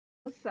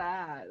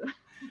sad.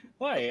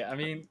 Why? I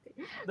mean,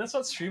 that's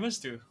what streamers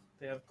do.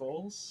 They have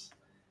goals.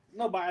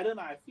 No, but I don't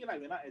know. I feel like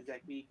we're not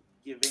exactly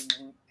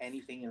giving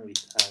anything in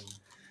return.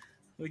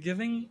 We're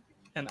giving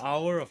an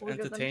hour of We'll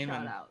give them shout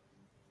entertainment. out.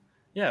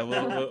 Yeah,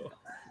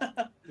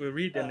 we'll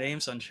read the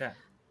names on chat.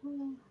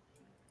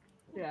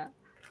 Yeah.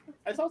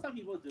 I saw some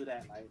people do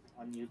that, like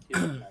on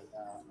YouTube. Like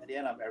at the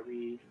end of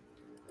every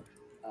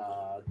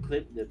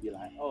clip, they'll be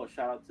like, "Oh,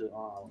 shout out to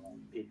all our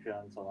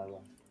Patreons or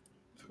whatever,"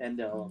 and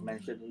they'll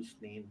mention each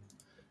name.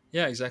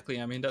 Yeah, exactly.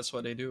 I mean, that's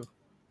what they do.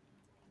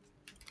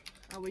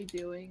 Are we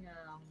doing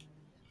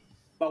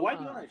But why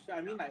do you want to?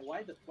 I mean, like,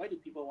 gosh. why do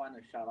people want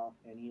to shout out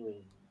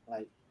anyway?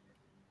 Like,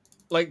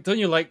 Like, don't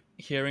you like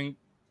hearing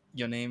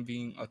your name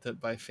being uttered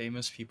by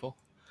famous people?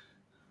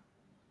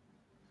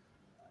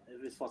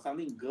 if it's for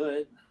something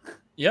good.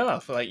 Yeah, lah,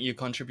 for like you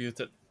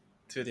contributed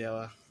to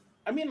their.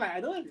 I mean, like, I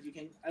don't know if you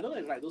can. I don't know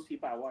if like those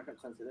people I watch are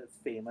considered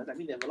famous. I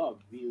mean, they have a lot of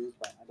views,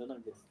 but I don't know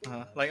if they're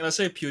famous. Like, let's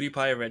say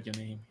PewDiePie read your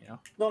name.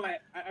 No,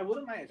 like I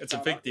wouldn't mind a It's a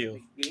shout big out deal.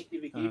 if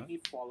it gave me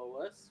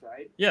followers,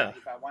 right? Yeah. Like,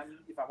 if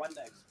I want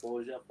the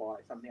exposure for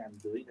like something I'm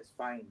doing, that's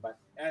fine. But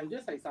I'm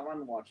just like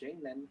someone watching,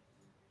 then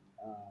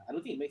I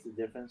don't think it makes a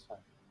difference. Right?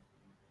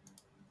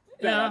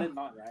 Yeah.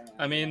 Not, right?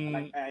 I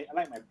mean, I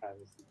like my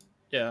privacy.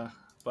 Yeah,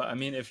 but I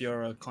mean, if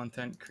you're a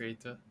content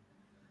creator,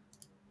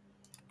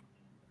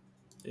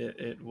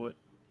 it would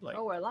like.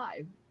 Oh, we're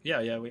live.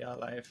 Yeah, we are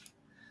live.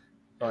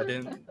 Oh, I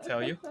didn't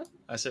tell you.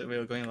 I said we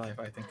were going live.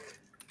 I think.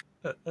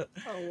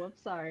 Oh,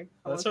 whoops, sorry.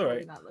 That's all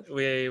right.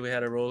 We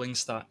had a rolling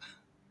start.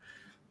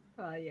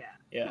 Yeah.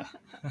 Yeah.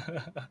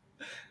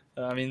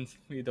 I mean,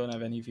 we don't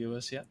have any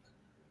viewers yet.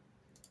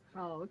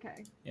 Oh,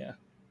 okay. Yeah.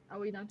 Are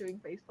we not doing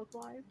Facebook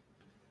Live?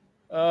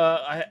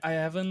 I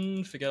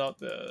haven't figured out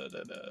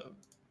the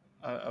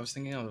I was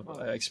thinking of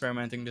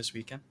experimenting this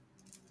weekend.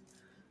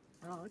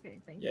 Oh,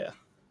 okay. Thank you. Yeah.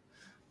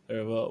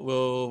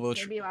 We'll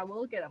maybe I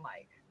will get a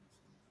mic.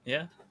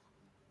 Yeah.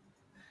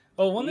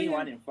 Oh, one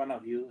in front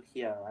of you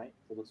here, right?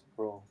 So it looks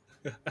pro.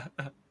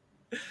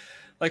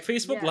 Like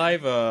Facebook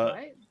Live,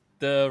 right?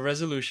 The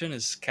resolution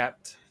is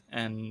capped,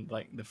 and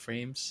like the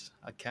frames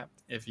are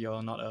capped if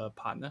you're not a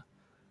partner.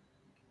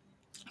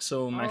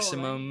 So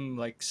maximum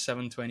like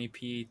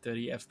 720p,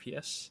 30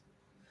 FPS.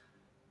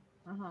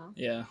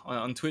 Yeah,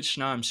 on Twitch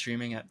now I'm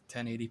streaming at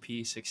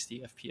 1080p,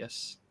 60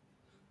 FPS.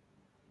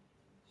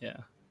 Yeah.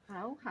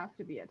 I don't have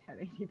to be at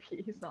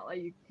 1080p. It's not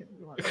like you can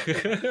want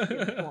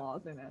to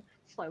flaws in a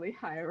slightly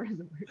higher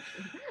resolution.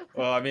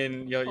 Well, I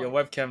mean, your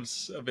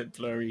webcam's a bit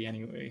blurry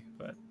anyway,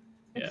 but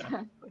yeah.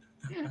 Exactly.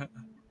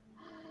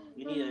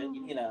 we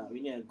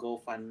need a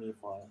GoFundMe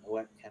for a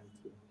webcam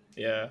too.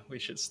 Yeah, we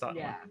should start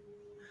one.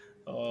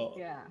 Or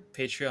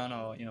Patreon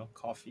or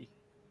coffee.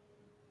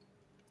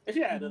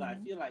 Actually, I don't know. I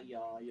feel like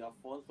your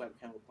phone's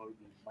webcam will probably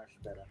be much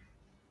better.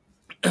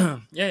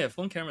 Yeah,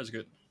 phone camera is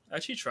good. I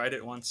actually tried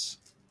it once.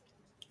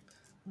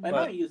 Like now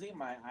I'm using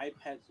my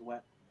iPad's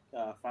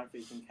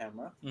front-facing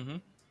camera,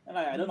 and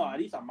like I don't know, at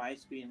least on my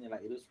screen,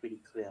 like it looks pretty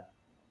clear.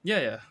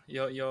 Yeah.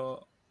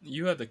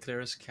 You have the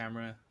clearest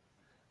camera,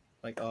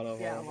 like out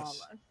of all of us.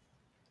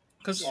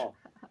 Because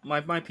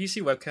my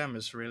PC webcam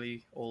is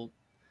really old.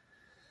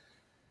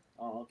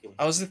 Oh, okay.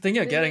 I was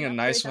thinking of getting a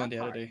nice one the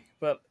other day,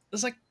 but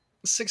it's like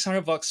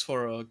 $600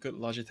 for a good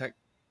Logitech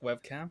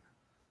webcam.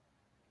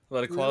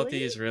 But the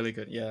quality is really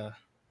good. Yeah.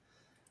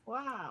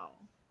 Wow.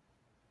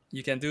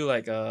 You can do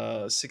like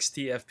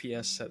 60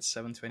 FPS at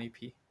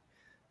 720p.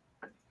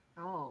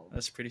 Oh.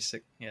 That's pretty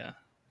sick. Yeah.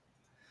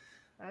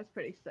 That's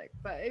pretty sick.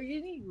 But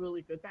you need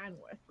really good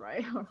bandwidth,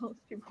 right? Or else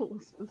people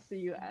will still see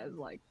you as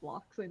like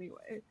blocks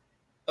anyway.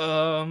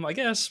 I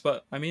guess,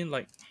 but I mean,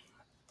 like,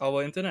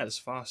 our internet is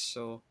fast,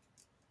 so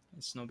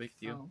it's no big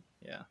deal.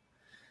 Yeah.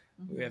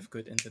 We have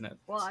good internet.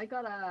 Well, I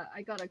got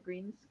a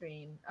green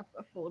screen,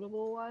 a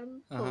foldable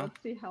one. So let's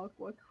see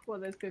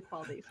what is good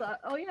quality. So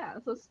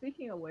so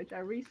speaking of which, I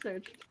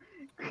researched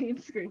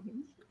green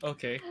screens.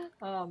 Okay.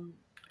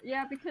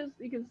 Yeah, because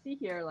you can see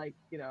here, like,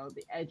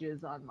 the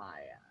edges on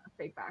my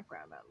fake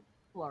background are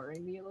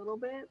blurring me a little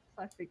bit.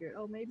 So I figured,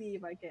 maybe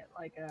if I get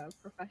like a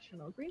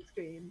professional green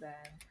screen, then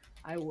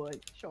I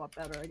would show up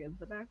better against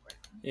the background.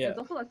 Yeah. It's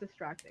also less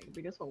distracting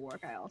because for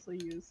work I also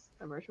use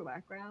a virtual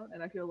background,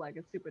 and I feel like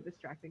it's super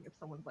distracting if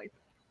someone's like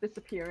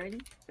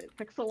disappearing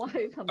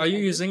pixel-wise. Are you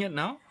using it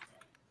now?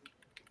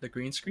 The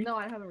green screen? No,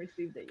 I haven't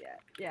received it yet.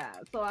 Yeah,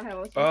 so I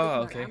was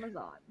on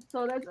Amazon.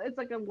 So it's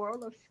like a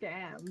world of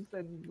scams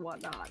and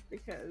whatnot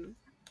because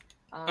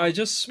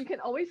you can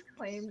always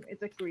claim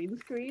it's a green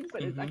screen,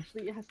 but it's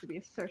actually it has to be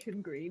a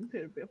certain green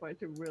for it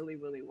to really,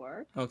 really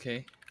work.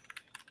 Okay.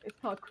 It's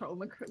called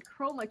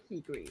chroma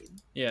key green.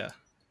 Yeah.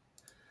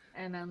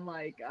 And then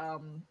like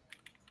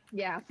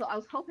so I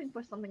was hoping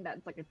for something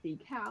that's like a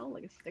decal,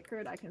 like a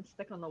sticker that I can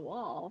stick on the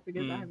wall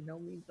because I have no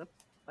means of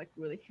like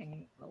really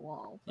hanging on the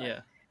wall.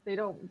 But they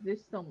don't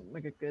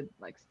make a good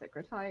like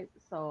sticker type.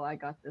 So I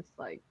got this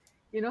like,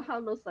 you know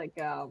how those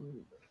like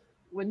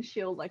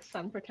windshield like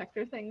sun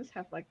protector things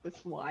have like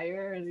this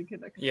wire and you can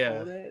like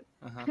hold it.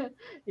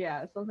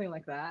 Yeah, something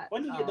like that.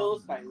 When you get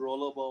those like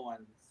rollable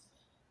ones?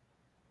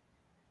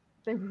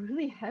 they're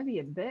really heavy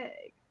and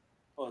big.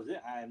 Oh, is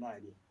it? I have no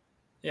idea.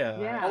 Yeah.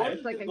 Yeah, why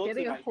it's don't you like go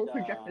getting to a like whole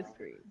projector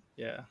screen.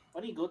 Yeah.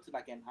 why don't you go to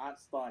like an art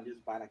store and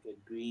just buy like a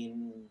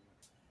green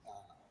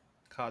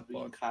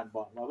Cardboard.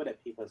 cardboard, whatever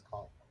that paper is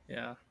called.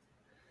 Yeah.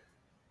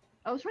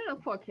 I was trying to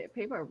look for a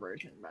paper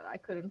version, but I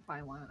couldn't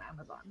find one on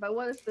Amazon. But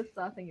what is this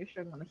thing you're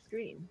showing on the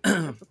screen?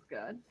 This looks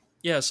good.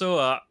 Yeah.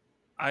 So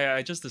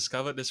I just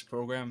discovered this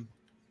program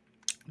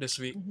this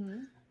week.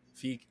 Mm-hmm.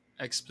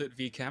 XSplit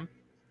VCam.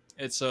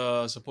 It's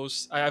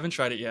supposed. I haven't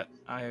tried it yet.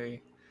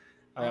 I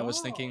was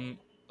thinking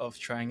of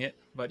trying it,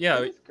 but yeah,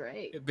 This is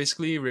great. it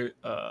basically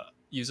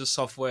uses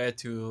software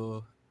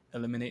to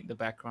eliminate the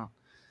background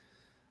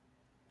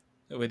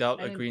without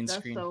And a green it does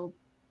screen. so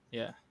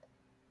Yeah.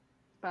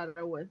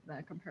 better with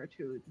that compared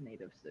to the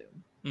native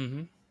Zoom.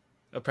 Mm-hmm.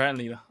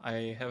 Apparently,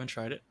 I haven't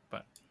tried it,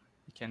 but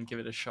you can give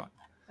it a shot.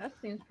 That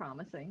seems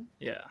promising.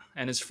 Yeah,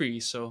 and it's free,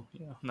 so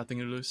nothing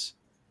to lose.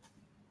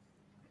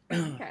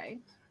 Okay.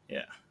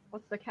 Yeah.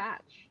 What's the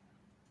catch?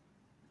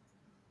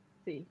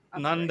 See.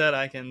 None that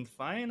I can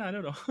find. I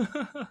don't know.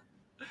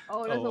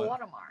 Oh, there's a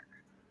watermark.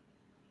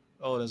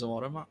 Oh, there's a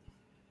watermark.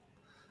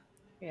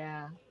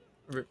 Yeah.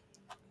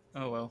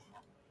 Oh well.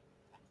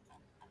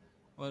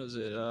 What is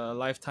it?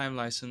 Lifetime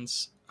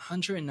license,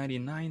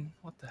 $199.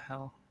 What the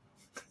hell?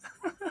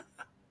 Come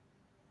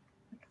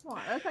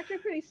on, that's actually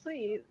pretty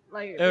sweet.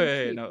 Like,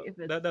 Hey, no, if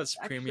that's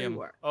premium.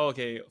 Oh,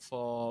 okay,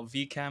 for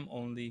VCam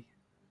only,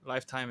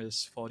 lifetime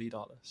is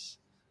 $40.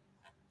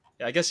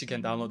 Yeah, I guess you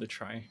can download the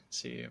try,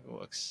 see if it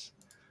works.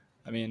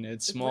 I mean,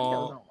 it's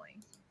more. Windows only.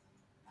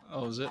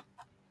 Oh, is it?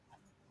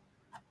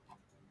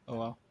 Oh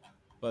well,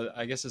 but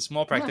I guess it's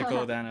more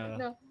practical than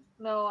a.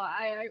 No,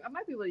 I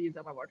might be able to use it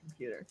on my work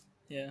computer.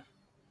 Yeah.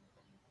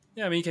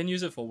 Yeah, I mean, you can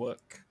use it for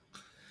work.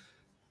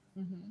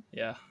 Mm-hmm.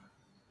 Yeah.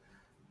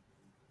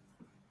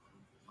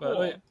 Cool.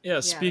 But yeah,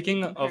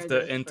 speaking of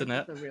the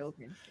internet, the real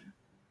green screen.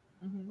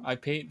 Mm-hmm. I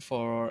paid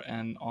for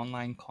an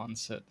online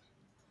concert.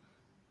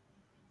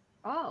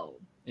 Oh.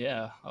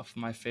 Yeah, of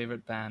my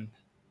favorite band.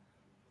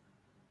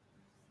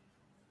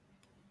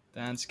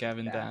 Dance,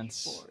 Gavin,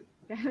 Dance.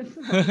 Wait,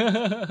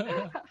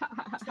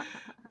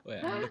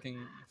 I'm looking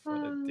for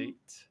the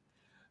date.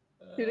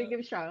 Do they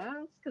give shout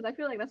outs? Because I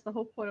feel like that's the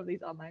whole point of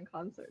these online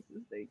concerts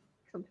is they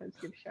sometimes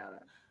give shout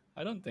outs.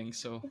 I don't think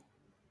so.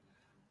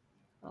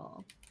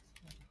 Oh.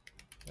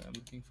 Yeah, I'm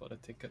looking for the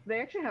ticket. They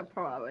actually have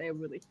probably a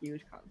really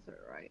huge concert,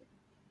 right?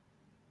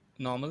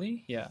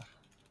 Normally, yeah.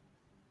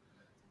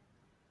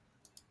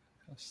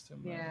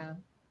 Customer. Yeah.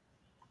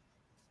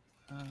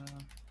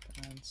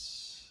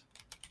 Dance.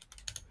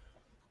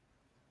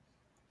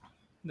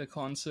 The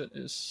concert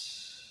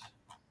is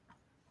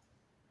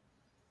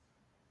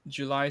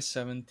July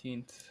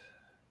 17th.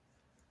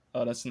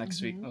 Oh, that's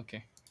next week.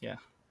 Okay, yeah.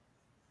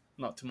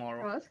 Not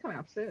tomorrow. Oh, that's coming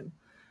up soon.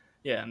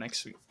 Yeah,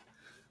 next week.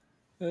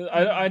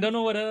 I don't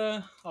know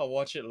whether I'll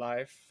watch it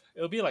live.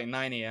 It'll be like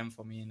 9 a.m.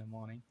 for me in the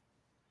morning.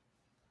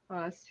 Oh,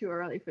 that's too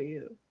early for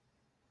you.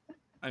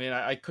 I mean,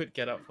 I could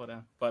get up for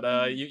that,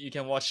 but you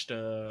can watch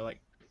the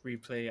like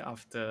replay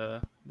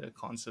after the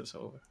concert's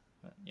over.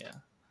 But, yeah.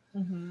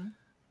 Mm-hmm.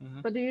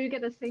 Mm-hmm. But do you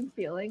get the same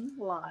feeling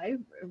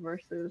live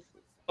versus?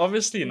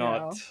 Obviously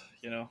not,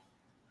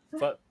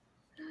 but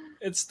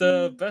it's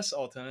the best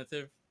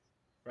alternative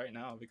right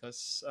now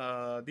because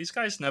these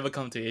guys never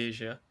come to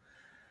Asia,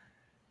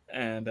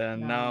 and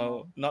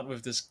now not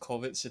with this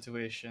COVID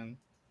situation,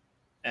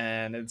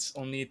 and it's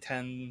only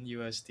 10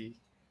 USD,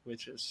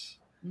 which is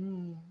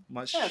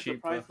much cheaper. I'm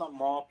surprised not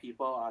more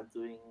people are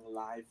doing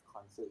live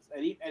concerts.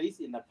 At least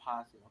in the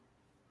past,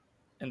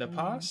 In the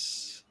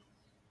past,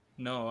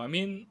 no. I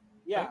mean.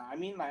 Yeah, I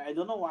mean, like, I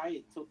don't know why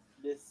it took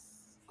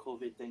this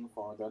COVID thing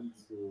for them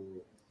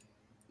to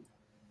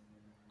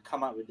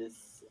come up with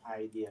this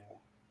idea.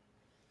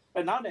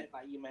 But now that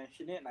like you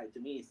mention it, like to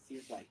me, it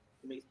seems like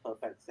it makes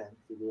perfect sense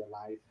to do a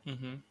live,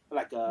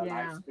 like a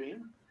live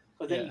stream,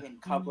 because then you can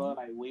cover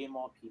like way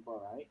more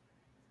people, right?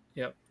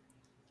 Yep.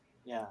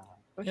 Yeah.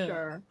 For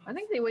sure. I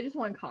think they would just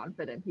want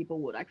confident people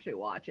would actually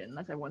watch it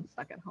unless everyone's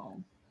stuck at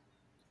home.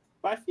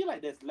 But I feel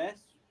like there's less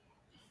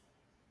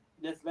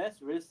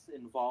risk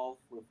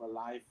involved with a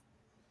live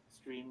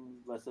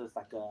stream versus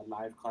like a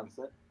live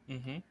concert.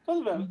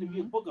 Because if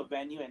you book a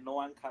venue and no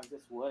one comes,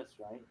 it's worse,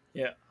 right?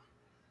 Yeah.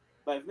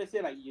 But if let's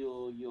say like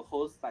you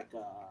host like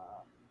a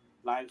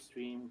live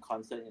stream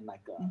concert in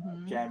like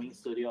a jamming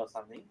studio or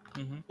something,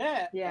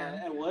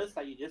 at worst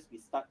like you just be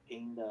stuck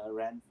paying the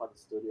rent for the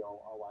studio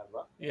or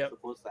whatever. Yeah.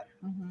 Suppose like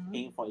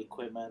paying for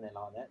equipment and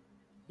all that.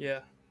 Yeah.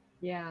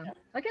 Yeah,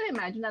 I can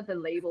imagine that the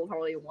label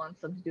probably wants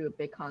them to do a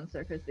big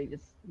concert because they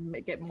just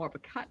get more of a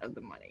cut of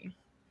the money.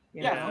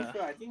 For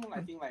sure. I think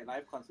like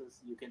live concerts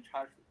you can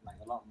charge like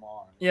a lot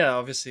more. Yeah,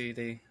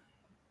 obviously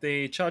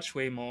they charge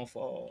way more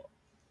for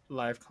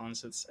live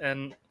concerts,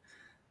 and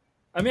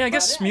I mean I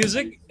guess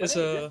music is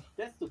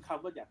just to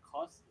cover their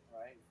costs,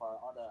 right? For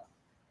all the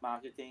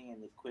marketing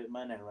and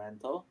equipment and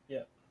rental.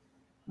 Yeah.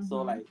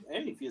 So like,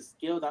 if you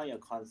scale down your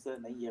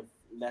concert, then you have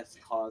less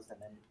cost,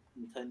 and then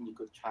in turn you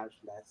could charge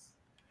less.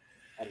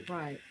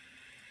 Right.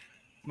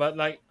 But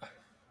like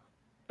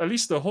at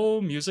least the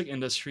whole music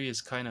industry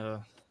is kind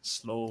of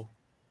slow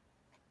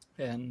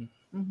and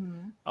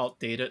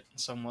outdated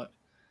somewhat.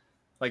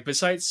 Like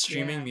besides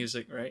streaming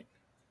music, right?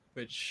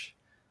 Which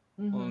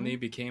only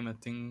became a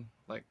thing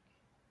like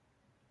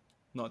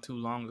not too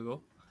long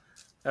ago.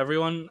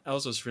 Everyone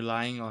else was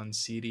relying on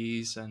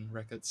CDs and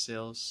record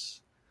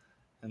sales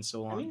and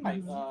so on. I mean,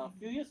 like a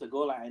few years ago,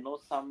 like I know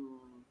some,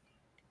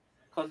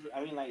 cause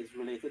I mean, like it's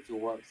related to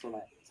work. So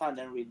like some of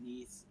them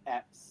release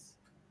apps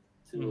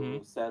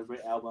to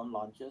celebrate album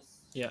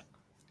launches. Yeah.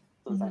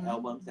 So it's like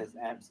albums as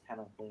apps kind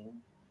of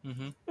thing.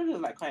 Which is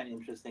like quite an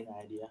interesting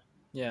idea.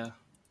 Yeah.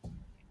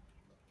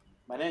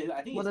 But then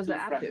I think what it's too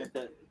fragmented.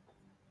 Do?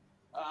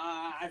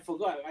 I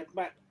forgot.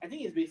 But I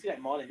think it's basically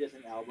like more than just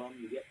an album.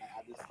 You get like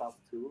other stuff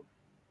too.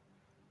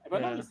 If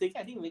I'm not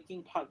mistaken, I think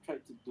Linkin Park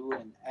tried to do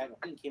an app.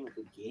 I think it came with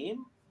a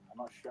game. I'm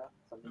not sure.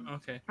 Something.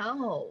 Okay.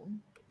 Oh,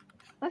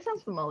 that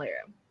sounds familiar.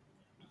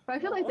 But I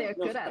feel like they're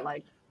good at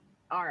like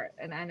art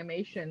and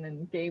animation,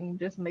 and game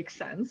just makes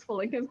sense for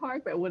Linkin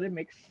Park, but it wouldn't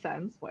make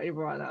sense for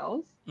everyone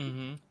else.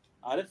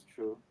 That's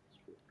true.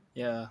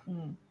 Yeah.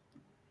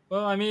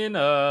 Well, I mean,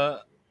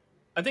 I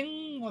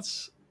think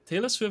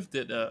Taylor Swift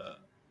did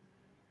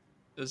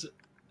is it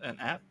an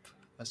app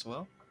as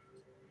well?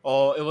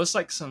 Or it was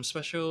like some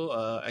special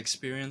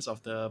experience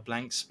of the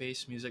blank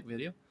space music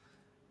video.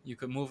 You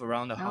could move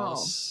around the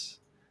house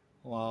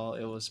while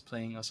it was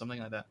playing or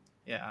something like that.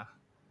 Yeah,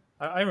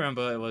 I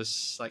remember it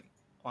was like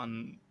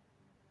on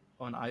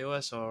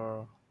iOS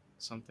or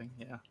something.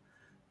 Yeah,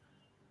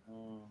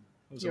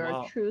 it was You're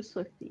a true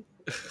Swiftie.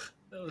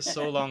 That was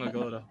so long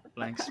ago though.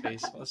 Blank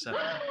space. What's that?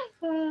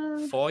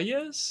 4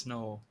 years?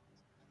 No.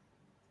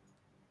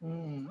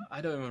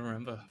 I don't even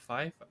remember.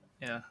 5?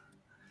 Yeah.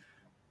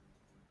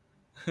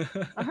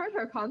 I heard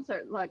her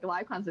concert, like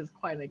live concert, is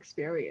quite an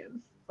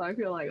experience. So I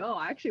feel like, oh,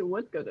 I actually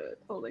would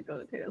totally go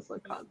to Taylor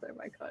Swift concert if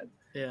I could.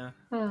 Yeah.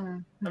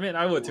 I mean,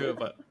 I would too,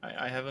 but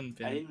I haven't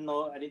been. I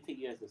didn't think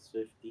you as a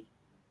Swiftie.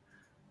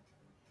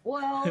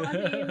 Well, I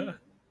mean,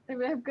 if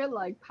they have good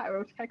like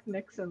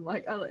pyrotechnics and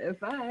like other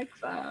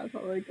effects, I'll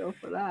probably go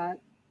for that.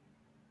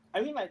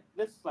 I mean, like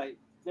that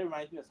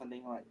reminds me of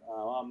something like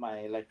one of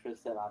my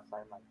lecturers said last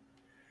time. Like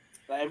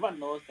everyone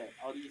knows that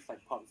all these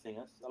like pop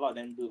singers, a lot of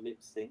them do lip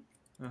sync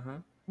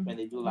when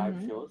they do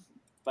live shows.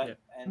 But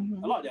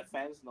a lot of their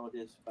fans know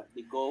this, but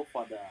they go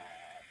for the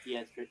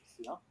theatrics,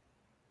 you know.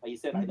 Like you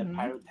said, like the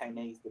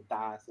pyrotechnics, the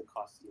dance, the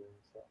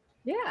costumes. So.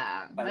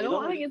 Yeah, I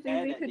don't think it's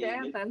easy to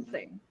dance and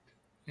sing.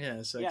 Yeah,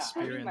 it's an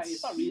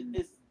experience. I mean,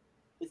 like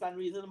it's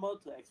unreasonable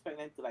to expect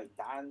them to like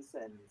dance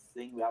and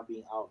sing without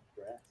being out of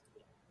breath.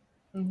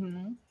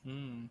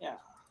 Yeah,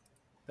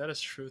 that is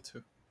true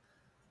too.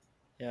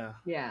 Yeah.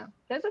 Yeah,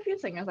 there's a few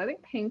singers. I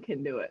think Pink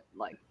can do it,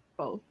 like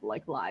both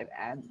like live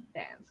and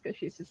dance, because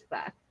she's just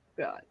that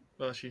good.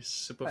 Well, she's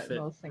super fit,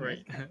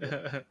 right?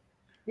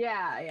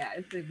 yeah,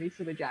 it's to be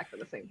super jacked at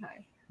the same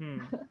time.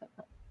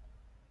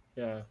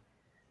 Yeah.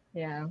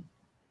 Yeah.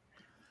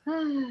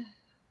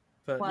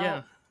 But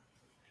yeah.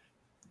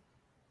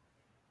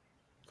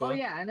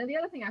 Yeah, and then the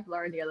other thing I've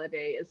learned the other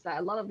day is that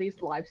a lot of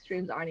these live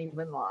streams aren't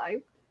even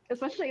live,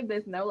 especially if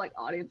there's no like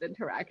audience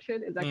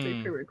interaction. It's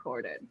actually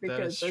pre-recorded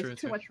because there's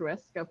too much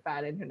risk of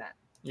bad internet.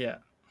 Yeah.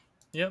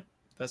 Yep.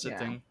 That's the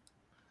thing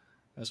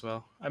as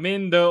well. I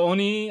mean, the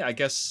only, I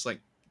guess, like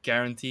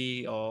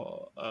guarantee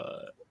or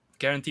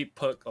guaranteed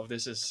perk of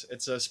this is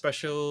it's a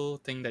special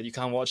thing that you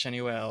can't watch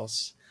anywhere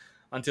else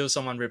until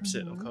someone rips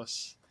it, of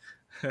course.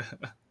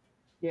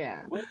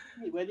 Yeah. Where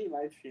are they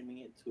live streaming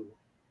it to?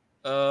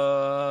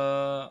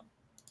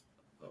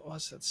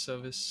 What's that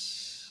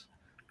service?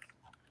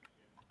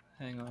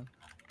 Hang on,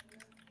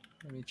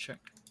 let me check.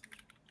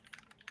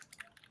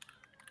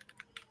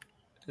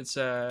 It's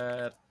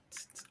at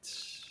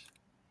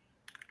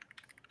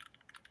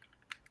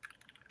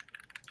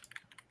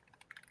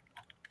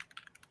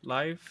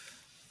live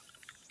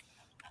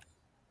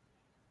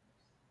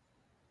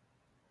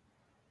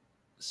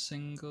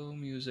single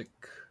music,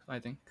 I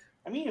think.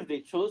 I mean, if they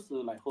chose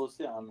to like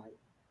host it on like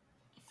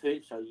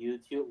Twitch or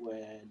YouTube,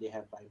 where they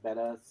have like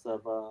better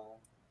server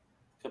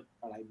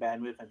like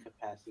bandwidth and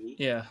capacity,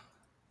 yeah,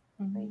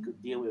 and you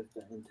could deal with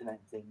the internet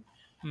thing.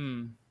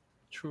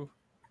 True.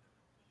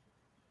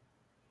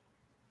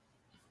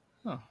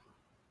 Oh,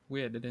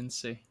 weird. They didn't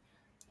say.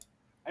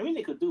 I mean,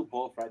 they could do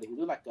both, right? They could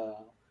do like a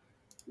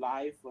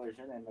live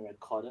version and a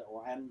recorded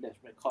one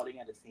that's recording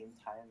at the same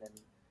time. And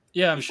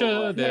yeah, I'm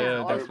sure they're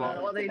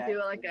or they do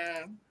like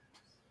a.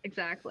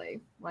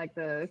 Exactly, like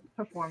the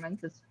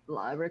performance is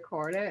live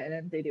recorded, and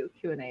then they do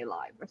Q&A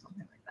live or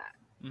something like that.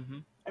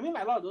 I mean,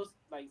 like a lot of those,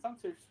 like some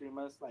Twitch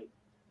streamers, like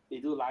they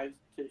do live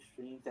Twitch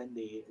streams, then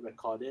they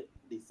record it,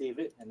 they save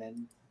it, and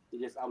then they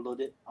just upload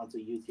it onto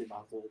YouTube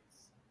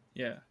afterwards.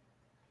 Yeah.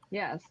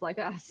 Yeah, it's like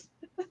us.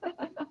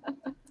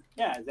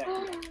 Yeah,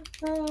 exactly.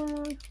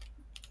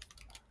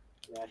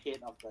 They're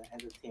ahead of the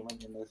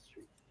entertainment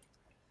industry.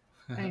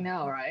 I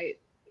know, right?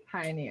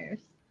 Pioneers.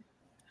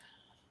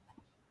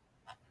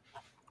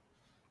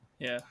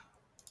 Yeah.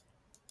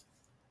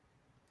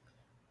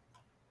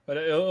 But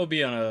it'll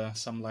be on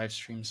some live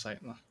stream site.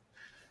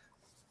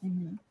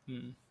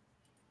 Mm.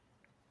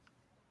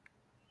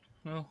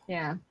 Well,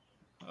 Yeah.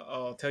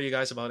 I'll tell you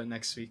guys about it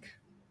next week.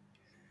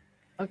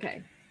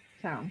 Okay.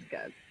 Sounds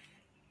good.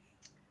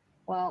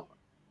 Well,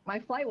 my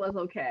flight was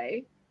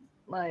okay.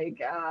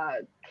 Like,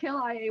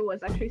 KLIA was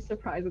actually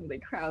surprisingly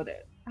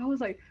crowded. I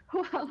was like,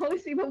 wow, all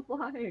these people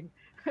flying.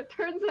 It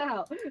turns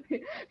out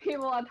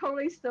people are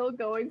totally still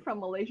going from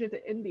Malaysia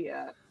to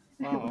India.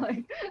 Wow.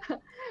 Like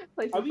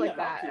places like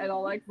that, and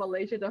all like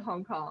Malaysia to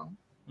Hong Kong.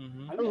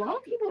 Mm-hmm. A lot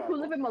of people who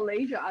live in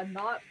Malaysia are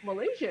not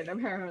Malaysian,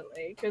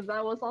 apparently, because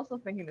I was also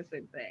thinking the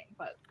same thing.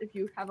 But if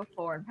you have a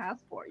foreign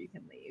passport, you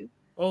can leave.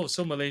 Oh,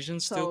 so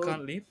Malaysians still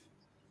can't leave?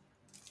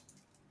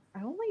 I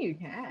don't think you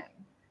can.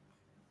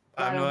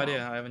 I have no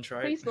idea. I haven't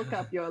tried. Please look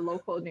up your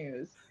local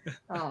news.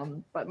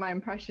 But my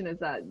impression is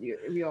that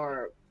if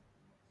you're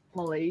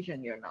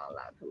Malaysian, you're not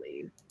allowed to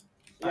leave.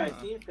 Yeah, it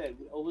seems that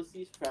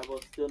overseas travel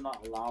is still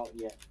not allowed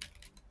yet.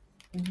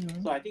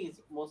 So I think it's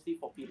mostly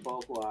for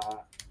people who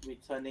are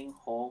returning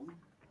home,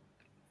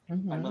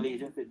 like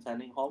Malaysians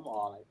returning home,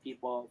 or like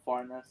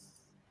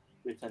foreigners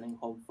returning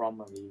home from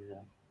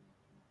Malaysia.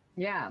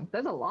 Yeah,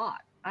 there's a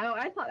lot.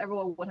 I thought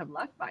everyone would have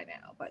left by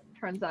now, but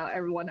turns out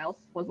everyone else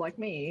was like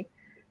me,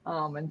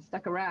 and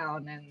stuck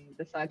around and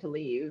decided to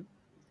leave.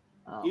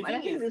 And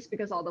I think it's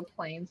because all the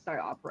planes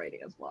started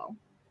operating as well.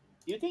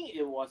 Do you think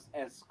it was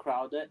as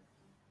crowded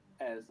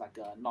as like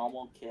a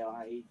normal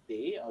KLIA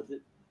day, or is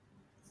it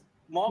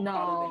more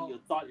crowded than you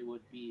thought it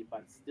would be,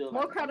 but still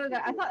more crowded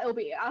than I thought it would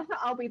be? I thought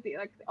I'll be the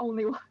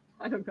only one.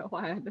 I don't know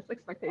why I had this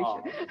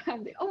expectation.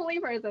 I'm the only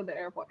person at the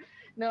airport.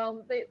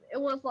 No, it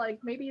was like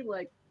maybe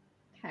like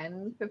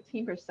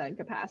 10-15%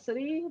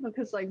 capacity,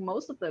 because like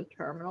most of the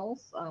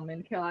terminals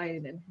in KLIA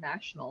and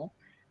International,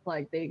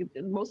 like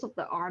most of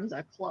the arms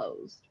are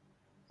closed.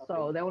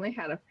 So they only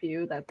had a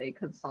few that they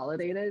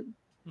consolidated.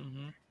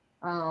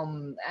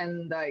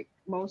 And like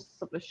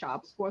most of the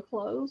shops were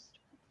closed,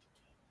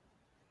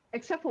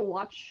 except for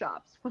watch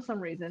shops for some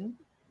reason,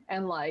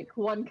 and like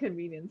one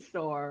convenience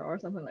store or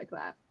something like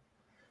that.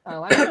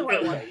 I don't know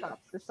why watch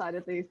shops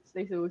decided they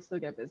will still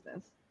get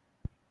business.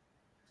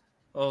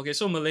 Okay,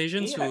 so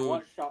Malaysians who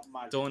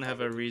don't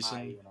have a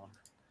reason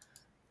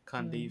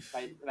can't leave.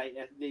 Like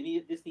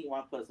they just need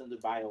one person to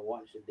buy a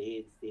watch a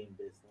day and stay in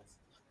business.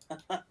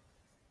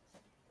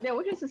 Yeah,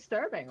 which is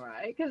disturbing,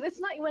 right? Because it's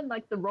not even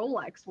like the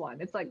Rolex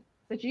one; it's like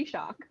the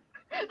G-Shock.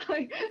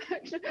 Like,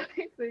 actually,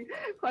 the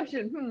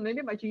question,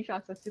 maybe my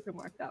G-Shocks are super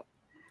marked up.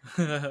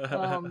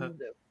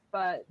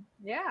 But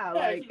yeah,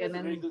 like, and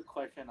then a very good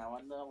question. I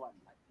wonder what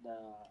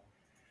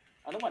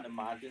the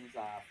margins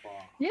are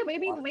for. Yeah,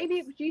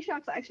 maybe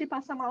G-Shocks are actually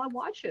Passamala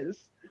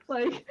watches.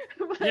 Like,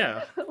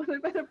 yeah, with a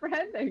better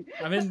branding.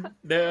 I mean,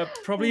 they're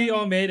probably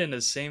all made in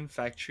the same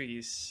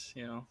factories,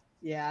 you know.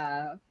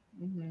 Yeah.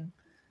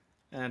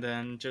 And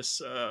then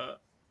just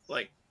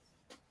like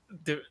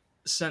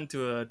sent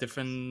to a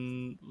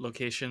different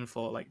location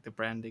for like the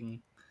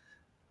branding,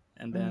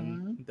 and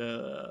then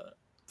the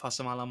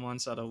Pasamalam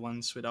ones are the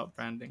ones without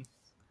branding.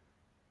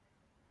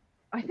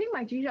 I think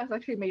my G-Shock's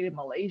actually made in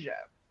Malaysia.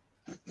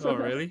 So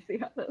really?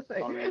 The other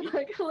thing. Really?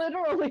 Like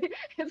literally,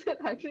 is it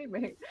actually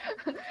made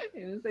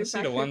in the same Let's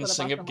see the one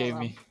Singap gave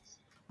me.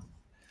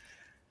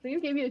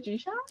 Singap gave you a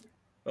G-Shock?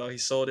 Well, he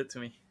sold it to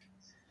me.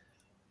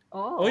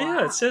 Oh yeah,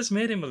 wow. It says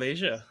made in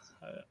Malaysia.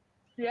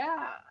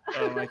 Yeah.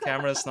 My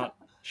camera's not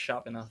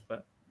sharp enough,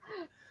 but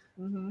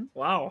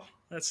wow,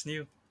 that's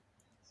new.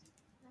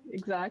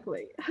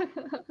 Exactly.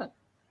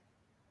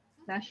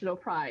 National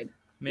pride.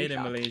 Made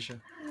G-Shock. in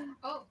Malaysia.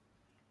 Oh.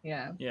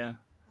 Yeah. Yeah.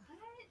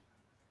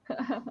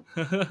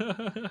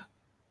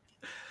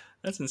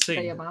 That's insane.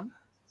 Hey, your mom.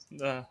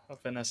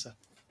 Vanessa.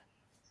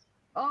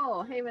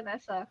 Oh, hey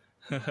Vanessa.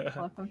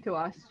 Welcome to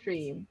our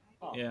stream.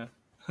 Yeah.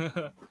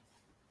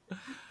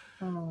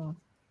 Oh.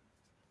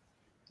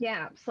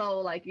 Yeah, so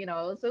like, you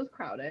know, it was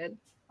crowded.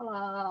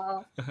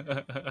 Hello.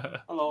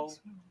 Hello.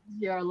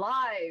 You're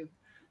live.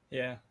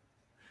 Yeah.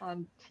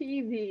 On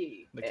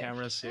TV. The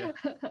camera's here.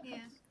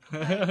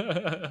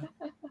 Yeah.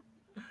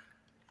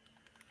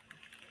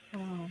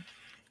 Oh.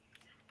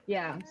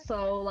 Yeah,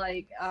 so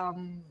like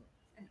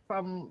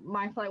from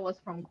my flight was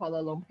from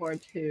Kuala Lumpur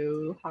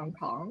to Hong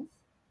Kong,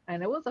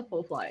 and it was a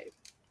full flight.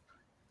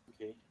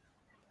 Okay.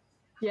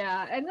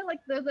 Yeah, and then like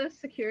the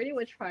security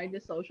was trying to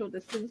social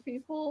distance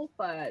people,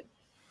 but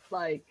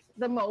like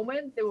the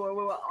moment we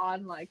were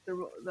on like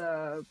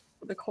the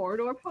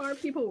corridor part,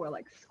 people were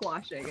like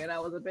squashing, and I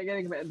was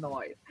getting a bit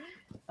annoyed.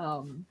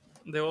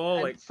 They were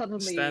all like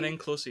suddenly standing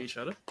close to each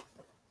other.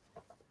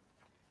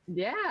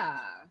 Yeah.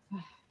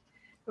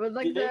 It was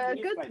like the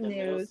good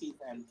news.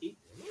 Empty?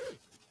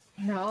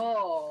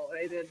 No,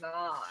 they did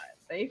not.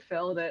 They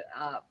filled it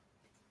up.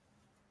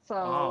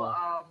 So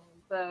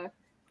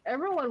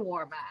everyone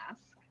wore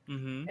masks.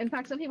 In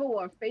fact, some people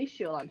wore a face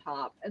shield on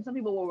top, and some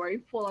people were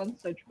wearing full-on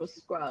surgical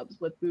scrubs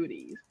with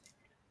booties,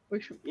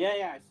 which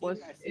was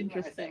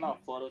interesting. I've seen a lot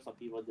of photos of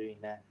people doing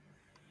that.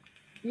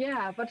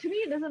 Yeah, but to me,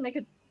 it doesn't make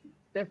a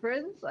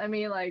difference. I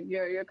mean, like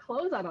your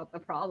clothes are not the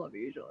problem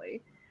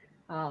usually.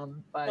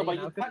 But you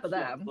know, good for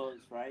them. Clothes,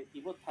 right?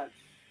 People touch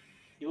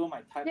people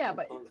might touch Yeah, your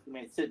but clothes. You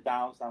may sit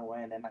down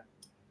somewhere and then like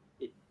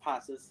it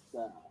passes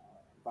the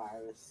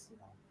virus. You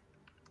know.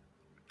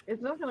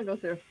 it's not gonna go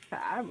through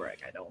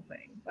fabric, I don't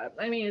think. But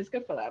I mean, it's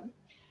good for them.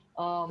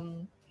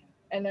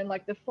 And then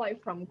like the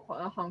flight from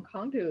Hong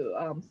Kong to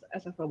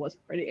SFO was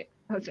pretty,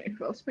 it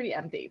was pretty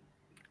empty.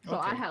 So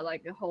I Okay. had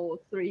like a whole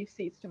 3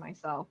 seats to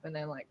myself, and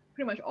then like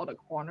pretty much all the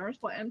corners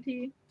were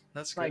empty.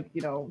 That's good.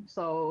 Like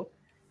so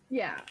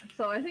yeah.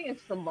 So I think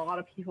it's a lot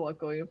of people are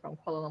going from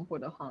Kuala Lumpur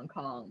to Hong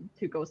Kong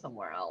to go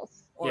somewhere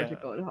else or to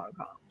Yeah. go to Hong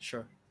Kong.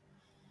 Sure.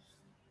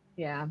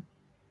 Yeah.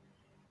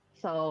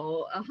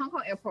 So Hong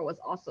Kong airport was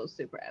also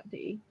super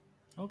empty.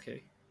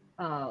 Okay.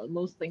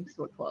 Most things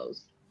were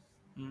closed.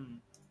 Mm.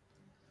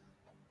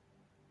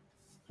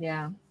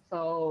 Yeah.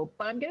 So,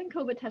 but I'm getting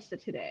COVID tested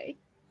today.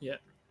 Yeah.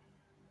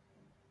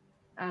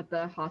 At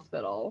the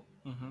hospital.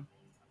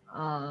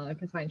 Mm-hmm.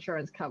 Because my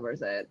insurance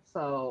covers it.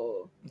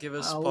 So Give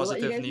us we'll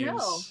let you positive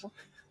guys news. know.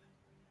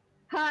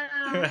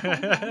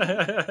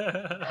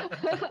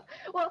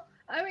 Well,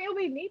 I mean,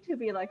 we need to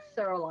be like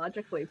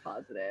serologically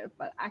positive,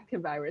 but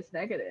active virus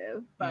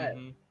negative. But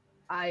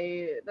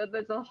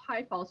there's a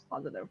high false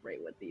positive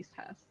rate with these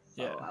tests,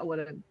 so Yeah. I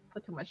wouldn't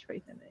put too much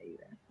faith in it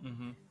either.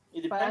 Mm-hmm.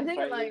 It depends, But I think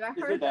right? like I Is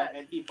heard it the that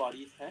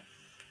antibodies test?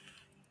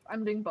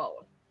 I'm doing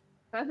both.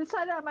 I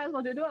decided I might as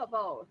well do it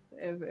both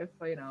if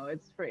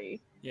it's free.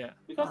 Yeah.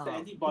 Because the just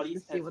antibodies to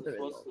see test is what the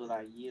supposed to results.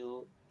 like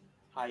yield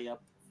higher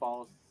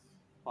false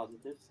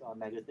positives or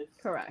negatives.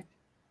 Correct.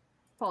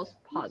 False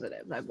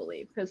positives, I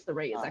believe, because the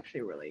rate is Ah.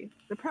 actually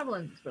the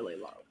prevalence is really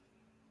low.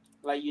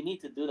 Like you need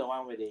to do the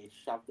one where they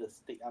shove the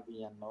stick up in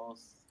your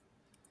nose.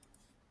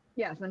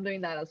 Yes, I'm doing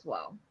that as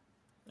well.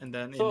 And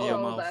then So- in your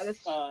So mouth. that is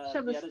shove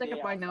the the other stick day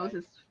up my I was nose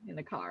like- is in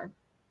the car.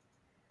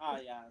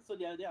 Yeah. So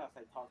the other day I was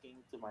like talking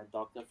to my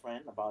doctor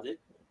friend about it.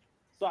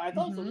 So I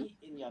thought it's Mhm. only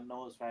in your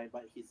nose, right?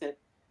 But he said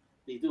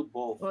they do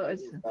both. Well, right?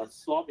 it's- It's a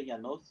swab in your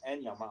nose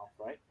and your mouth,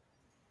 right?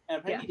 And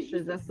apparently Yes,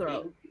 it's the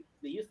throat.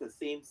 they use the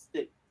same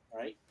stick,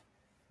 right?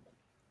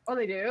 Oh,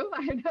 they do?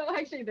 I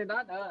actually did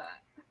not know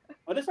that.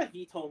 Well, that's what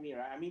he told me,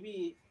 right?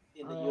 Maybe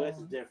in the US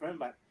Oh. it's different,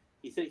 but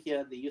he said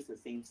here they use the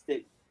same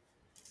stick.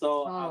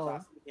 So I was Oh.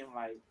 asking him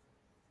like,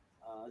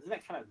 isn't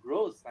that kind of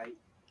gross? Like,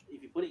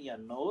 if you put it in your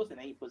nose and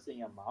then you put it in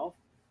your mouth,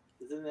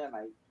 isn't that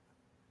like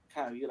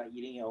kind of you like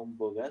eating your own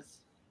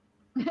boogers?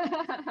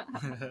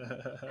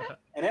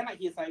 And then like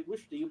he's like,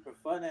 which do you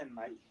prefer? Then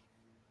like,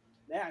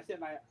 then I said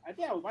like, I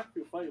think I would much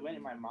prefer it went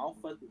in my mouth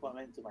first before it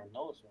went into my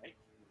nose, right?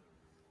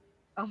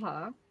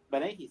 Uh-huh. But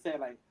then he said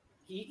like,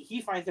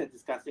 he finds that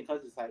disgusting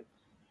because it's like,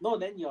 no,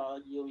 then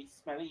you'll be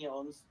smelling your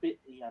own spit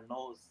in your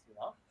nose, you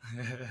know?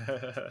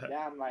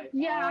 Yeah, I'm like,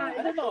 Yeah, I it's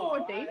don't actually know.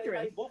 more I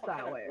dangerous both are that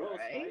kinda way, gross,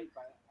 right?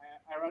 But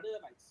I rather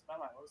like smell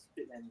my own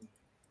spit than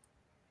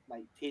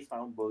like taste my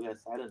own boogers.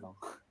 I don't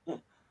know.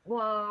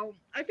 Well,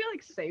 I feel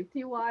like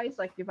safety-wise,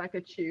 like if I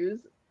could choose,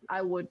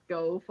 I would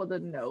go for the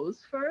nose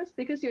first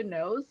because your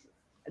nose,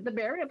 the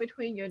barrier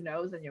between your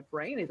nose and your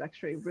brain is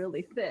actually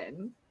really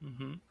thin.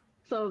 Mm-hmm.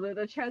 So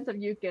the chance of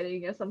you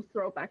getting some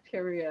throat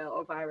bacteria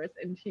or virus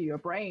into your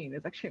brain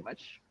is actually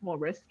much more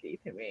risky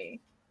to me.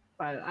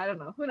 But I don't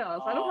know. Who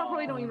knows? I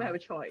probably don't even have a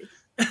choice.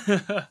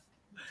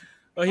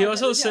 Well, he But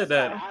also then, said so I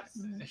that asked-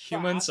 so I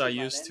humans asked are him,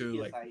 but used then to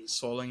he's like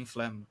swallowing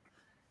phlegm,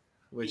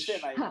 he which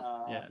said like,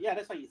 yeah. yeah,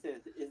 that's what he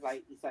said. It's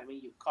like when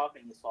you cough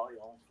and you swallow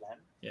your own phlegm.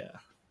 yeah.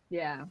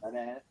 Yeah.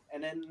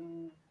 And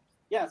then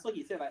yeah, so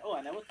he said like, oh,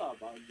 I never thought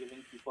about giving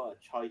people a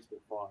choice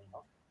before, you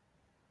know.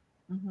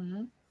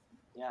 Mm-hmm.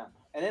 Yeah,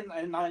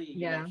 and now you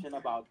Yeah. mentioned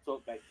about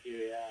throat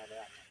bacteria. And then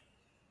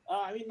I'm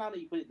like, I mean, now that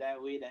you put it that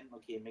way, then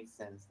okay, it makes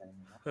sense then.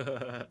 You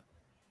know?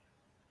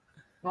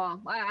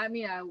 Well, I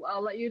mean,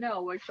 I'll let you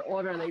know which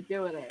order they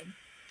do it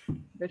in.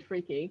 A bit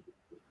freaky.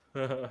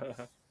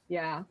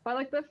 Yeah, but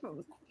like but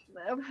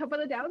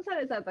the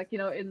downside is that like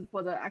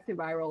for the active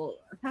viral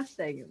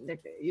testing,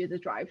 like, you have to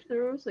drive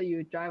through, so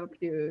you drive up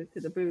to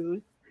the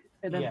booth,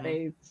 and then Yeah.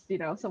 they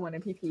someone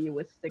in PPE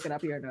would stick it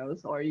up your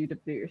nose, or you do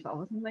it yourself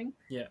or something.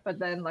 Yeah. But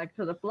then like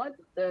for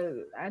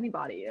the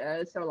antibody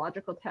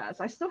serological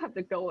test, I still have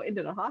to go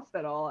into the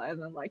hospital and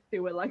then like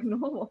do it like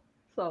normal.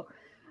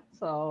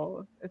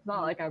 So it's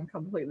not like I'm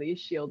completely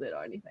shielded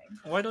or anything.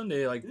 Why don't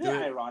they like Isn't do it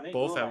it ironic?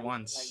 both though, at like,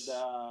 once?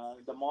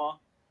 Like the more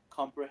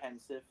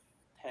comprehensive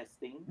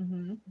testing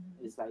Mm-hmm.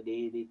 is like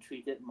they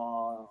treat it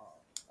more,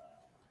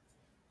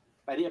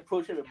 like they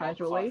approach it with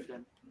Casually? more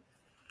caution,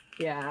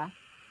 Yeah.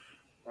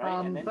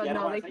 right? And then but the other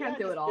no, one's they like, can't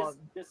do it all.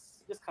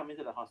 Just come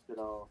into the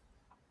hospital.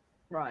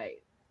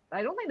 Right.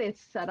 I don't think they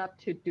set up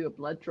to do a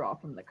blood draw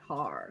from the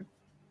car.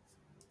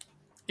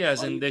 Yeah,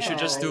 as Or in you they can, should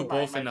just like, do my-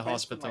 both my in the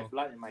friends put my hospital.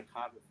 blood in my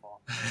car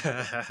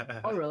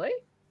before. Oh, really?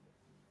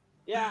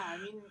 Yeah, I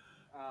mean,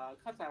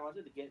 cause I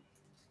wanted to get,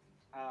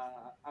 I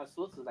was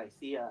supposed to like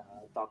see a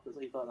doctor, so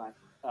he thought like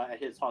at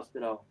his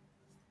hospital,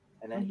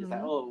 and then he's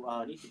like, Mhm.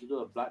 oh, need to do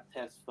a blood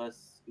test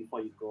first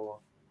before you go.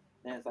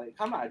 Then it's like,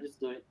 come on, I just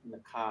do it in the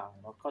car,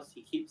 cause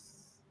he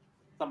keeps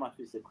some of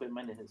his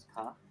equipment in his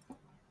car.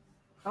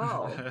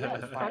 Oh, Yeah,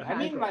 it's fine. I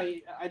mean,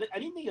 like, I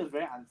didn't think it was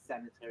very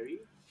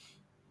unsanitary.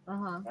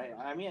 right?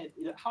 I mean,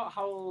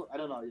 how I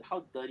don't know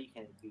how dirty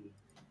can it be?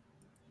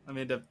 I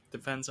mean, that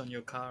depends on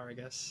your car, I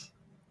guess.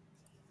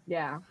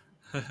 Yeah.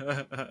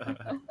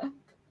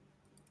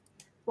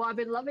 Well, I've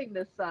been loving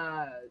this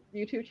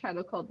YouTube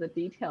channel called The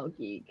Detail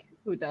Geek,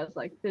 who does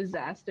like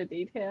disaster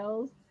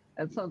details,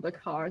 and some of the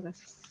cars are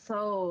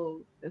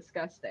so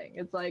disgusting.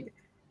 It's like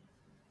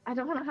I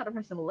don't know how the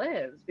person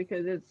lives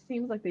because it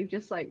seems like they've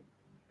just like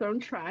thrown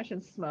trash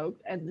and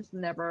smoked and just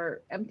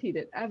never emptied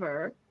it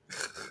ever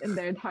in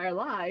their entire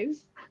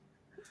lives.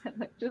 And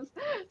like just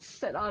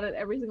sit on it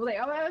every single day.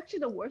 Oh, actually,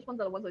 the worst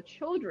ones are the ones with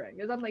children,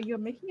 because I'm like, you're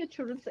making your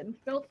children sit in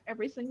filth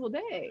every single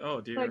day.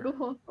 Oh dear. Like,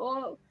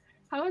 well,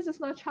 how is this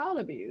not child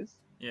abuse?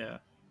 Yeah.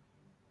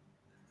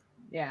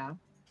 Yeah.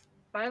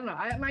 But I don't know.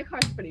 My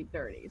car's pretty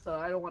dirty, so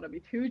I don't want to be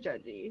too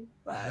judgy.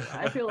 But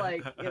I feel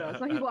like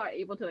some people are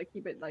able to like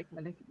keep it like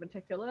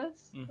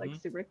meticulous, like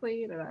super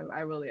clean, and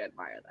I really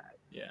admire that.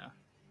 Yeah.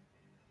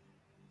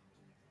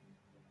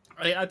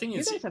 I think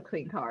you guys have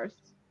clean cars.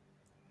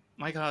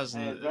 My car's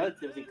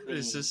relatively clean.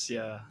 It's just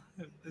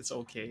it's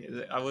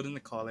okay. I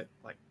wouldn't call it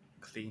like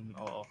clean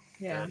or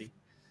dirty.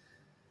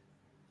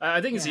 I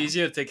think it's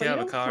easier to take care of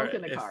a car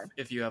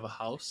if you have a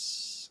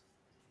house.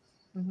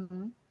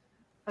 Mm-hmm.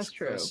 That's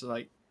true. So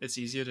like it's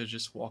easier to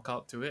just walk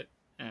out to it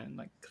and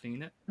like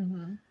clean it.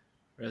 Mm-hmm.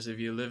 Whereas if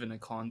you live in a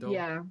condo,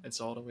 it's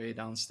all the way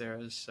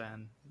downstairs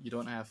and you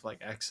don't have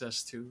like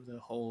access to the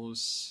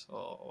hose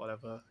or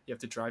whatever. You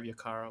have to drive your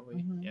car away.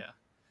 Mm-hmm. Yeah.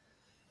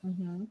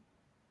 Mm-hmm.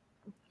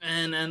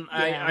 And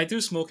I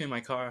do smoke in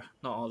my car,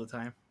 not all the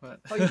time,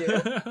 but oh, you do?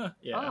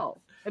 Yeah. Oh,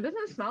 it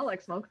doesn't smell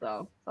like smoke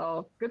though,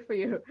 so good for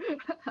you.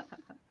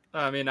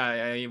 I mean,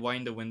 I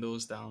wind the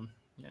windows down.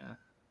 Yeah.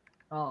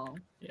 Oh.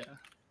 Yeah.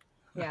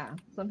 Yeah.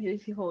 Some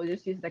people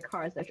just use their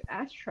car as an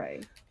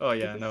ashtray. Oh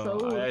yeah, no,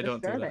 so I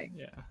don't do that.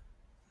 Yeah.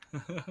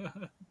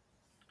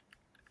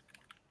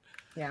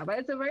 Yeah, but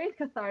it's a very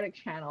cathartic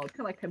channel. It's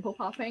kind of like pimple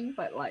popping,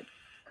 but like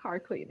car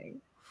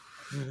cleaning.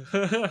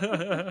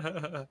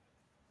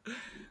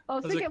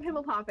 Oh, speaking of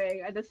pimple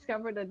popping, I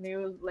discovered a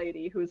new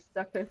lady who's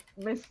Dr.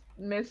 Miss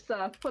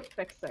Foot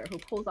Fixer, who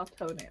pulls off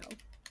toenails.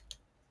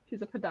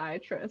 She's a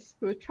podiatrist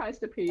who tries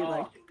to be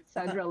like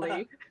Sandra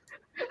Lee.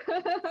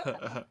 But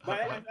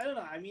I don't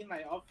know. I mean,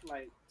 like off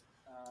like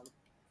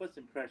first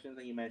impressions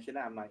that you mentioned,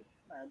 I'm like,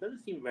 it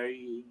doesn't seem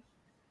very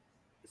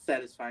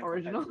satisfying.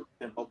 Original.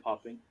 Pimple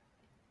popping.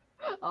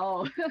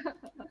 Oh.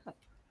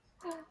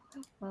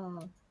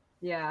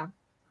 Yeah.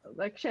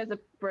 Like she has a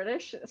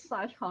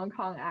British/Hong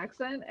Kong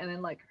accent, and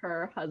then like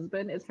her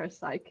husband is her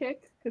sidekick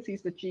because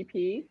he's the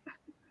GP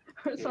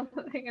or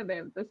something, and they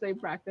have the same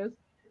practice,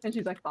 and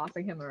she's like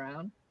bossing him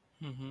around.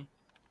 Mm-hmm.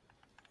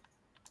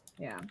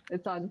 Yeah,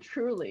 it's on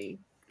Truly,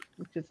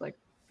 which is like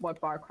what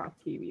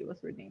Barcroft TV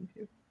was renamed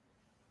to.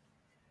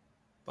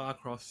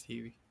 Barcroft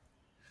TV.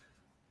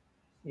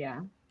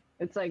 Yeah,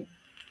 it's like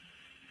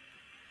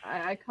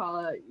I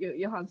call it.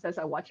 Johan says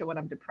I watch it when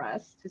I'm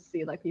depressed to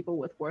see like people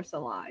with worse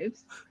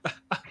lives.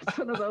 It's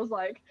one of those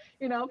like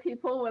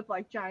people with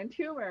like giant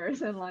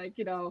tumors and like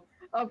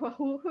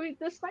who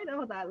despite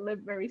all that live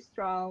very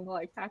strong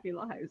like happy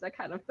lives, that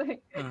kind of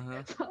thing.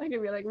 So I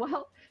can be like,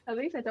 well, at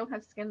least I don't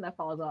have skin that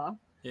falls off.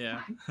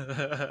 Yeah.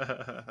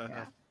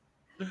 Yeah.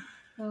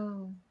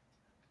 Oh.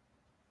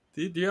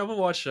 Do you ever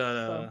watch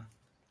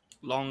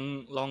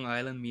Long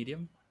Island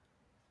Medium?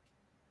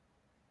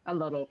 A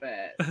little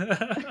bit.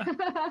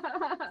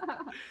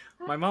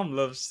 My mom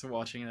loves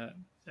watching that.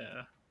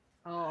 Yeah.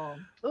 Oh,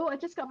 I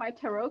just got my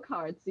tarot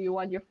cards. Do you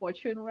want your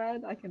fortune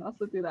read? I can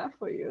also do that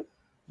for you.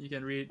 You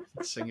can read,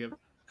 sing it.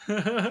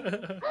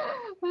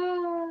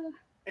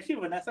 Actually,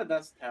 Vanessa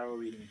does tarot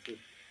reading too.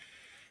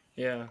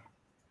 Yeah.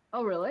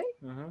 Oh, really?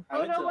 I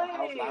went to her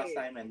house last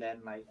time, and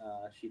then like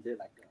she did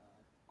like a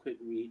quick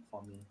read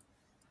for me.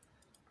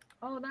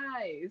 Oh,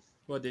 nice.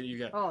 What did you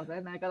get? Oh,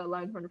 then I gotta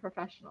learn from the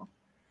professional.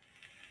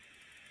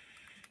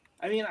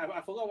 I mean, I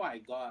forgot what I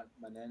got,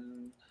 but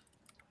then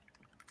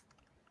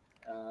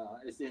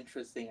it's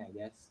interesting, I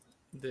guess.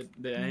 Did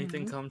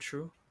anything come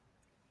true?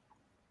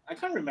 I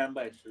can't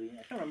remember actually.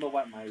 I can't remember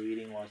what my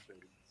reading was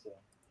really. So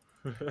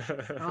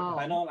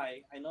I know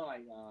like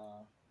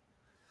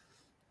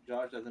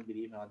George doesn't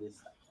believe in all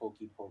this like,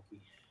 hokey pokey.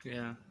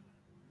 Yeah.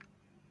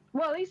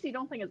 Well, at least you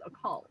don't think it's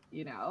occult,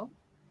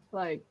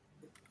 Like,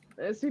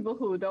 there's people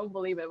who don't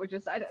believe it, which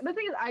is the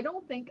thing is I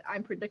don't think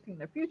I'm predicting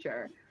the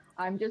future.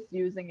 I'm just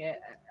using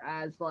it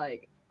as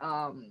like,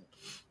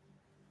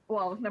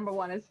 well, number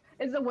one is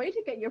a way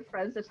to get your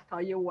friends to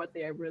tell you what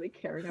they are really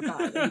caring about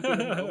in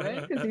the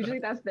moment, because usually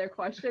that's their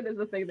question is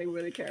the thing they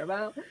really care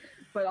about.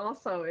 But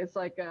also, it's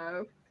like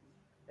a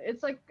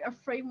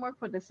framework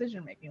for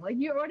decision making. Like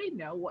you already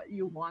know what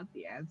you want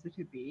the answer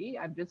to be.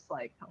 I'm just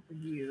like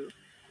helping you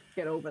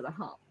get over the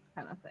hump,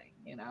 kind of thing,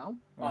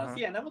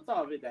 See, I never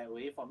thought of it that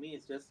way. For me,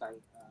 it's just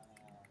like,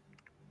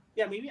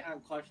 maybe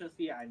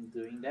unconsciously I'm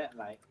doing that.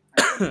 Like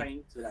I'm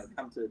trying to like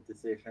come to a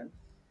decision,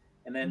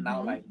 and then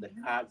now like the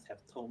cards have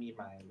told me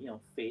my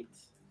fate.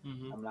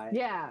 I'm like,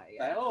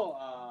 like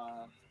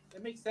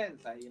it makes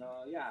sense. Like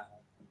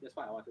that's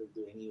what I wanted to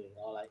do anyway.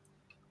 Or like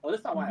oh,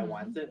 that's not what I Mhm.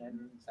 wanted,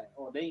 and it's like,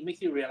 oh, then it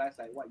makes you realize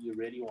like what you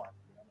really want,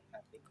 that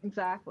kind of thing.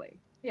 Exactly.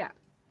 Yeah.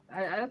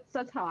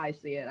 That's how I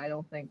see it. I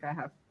don't think I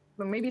have.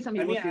 But maybe some I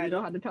people mean, do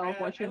know how to tell a I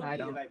fortune. don't I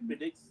think it don't. like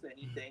predicts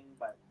anything,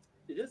 but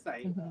it's just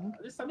like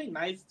Mhm. just something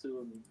nice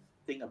to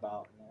think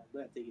about.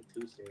 Don't take it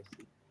too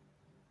seriously.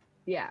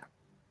 Yeah.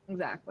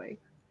 Exactly.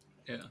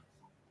 Yeah.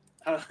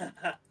 How,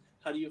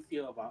 how do you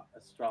feel about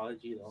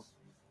astrology though?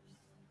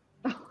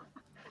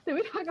 Did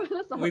we talk about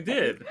this We already?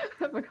 did.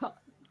 I forgot.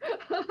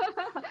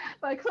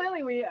 But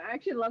clearly, we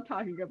actually love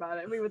talking about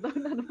it, even though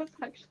none of us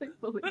actually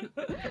believe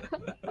it.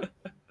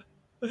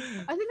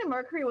 I think the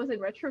Mercury was in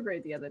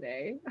retrograde the other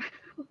day.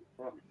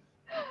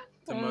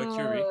 The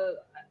Mercury.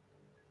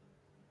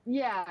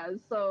 Yeah,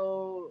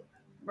 so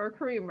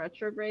Mercury in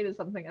retrograde is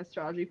something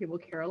astrology people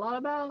care a lot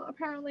about,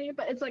 apparently.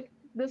 But it's like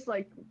this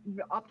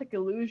optic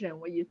illusion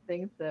where you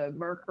think the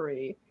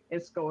Mercury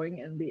is going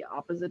in the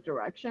opposite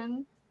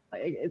direction.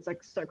 Like it's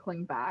like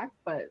circling back,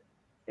 but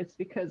it's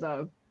because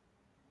of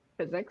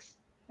physics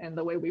and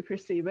the way we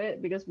perceive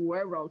it, because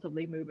we're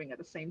relatively moving at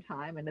the same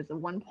time, and there's a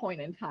one point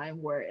in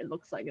time where it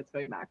looks like it's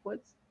going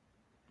backwards.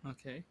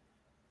 Okay.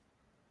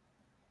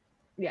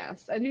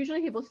 Yes, and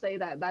usually people say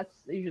that that's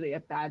usually a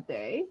bad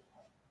day,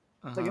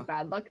 like a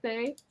bad luck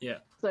day. Yeah.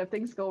 So if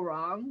things go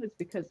wrong, it's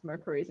because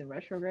Mercury's in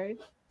retrograde.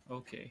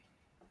 Okay.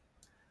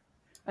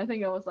 I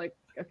think it was like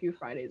a few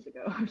Fridays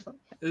ago or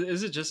something.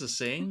 Is it just a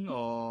saying,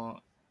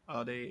 or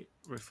are they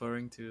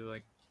referring to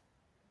like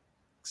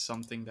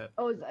something that?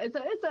 Oh, it's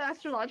an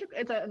astrological,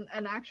 it's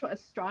an actual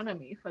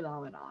astronomy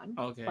phenomenon.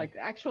 Okay. Like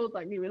actual,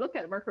 like if we look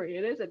at Mercury,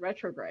 it is in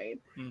retrograde,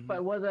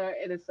 but whether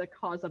it is the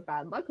cause of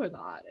bad luck or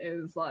not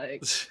is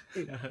like,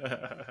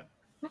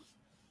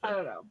 I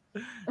don't know.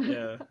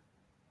 Yeah.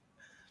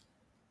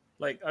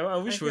 Like I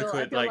wish we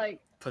could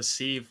like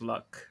perceive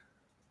luck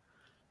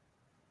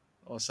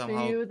or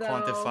somehow you, though,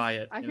 quantify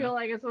it. I feel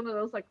like it's one of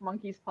those like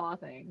monkey's paw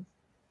things.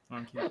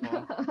 Monkey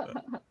paw.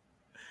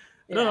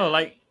 Yeah. No,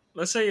 like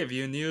let's say if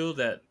you knew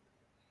that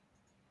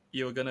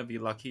you were gonna be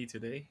lucky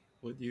today,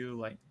 would you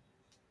like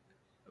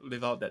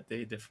live out that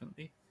day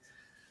differently?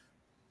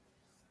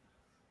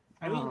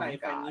 I mean, like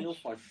if I knew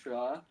for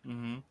sure,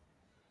 then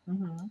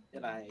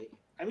I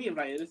mean, if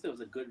like this was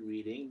a good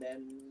reading,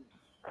 then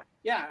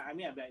yeah, I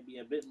mean, I might be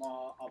a bit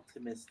more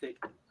optimistic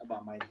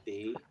about my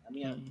day. I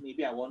mean,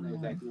 maybe I won't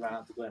exactly run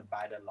out to go and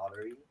buy the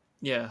lottery,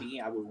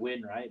 thinking I would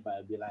win, right? But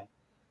I'd be like,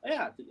 oh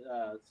yeah,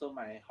 so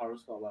my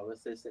horoscope, whatever,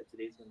 says that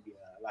today's gonna be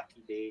a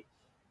lucky day.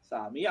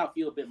 So maybe I'll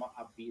feel a bit more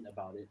upbeat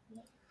about it.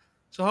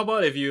 So how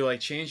about if you like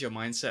change your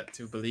mindset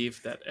to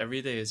believe that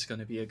every day is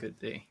gonna be a good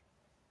day?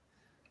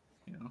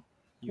 You know.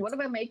 What if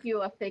I make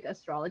you a fake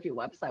astrology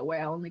website where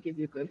I only give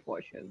you good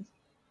fortunes?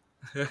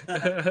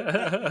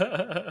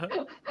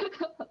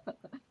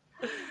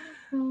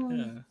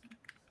 Yeah.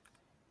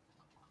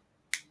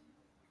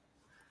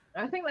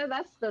 I think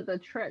that's the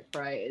trick,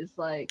 right? Is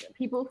like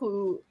people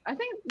who, I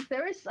think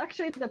there is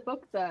actually the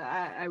book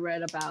that I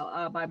read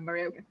about by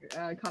Maria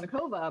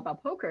Konnikova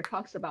about poker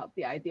talks about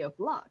the idea of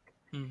luck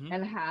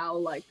and how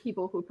like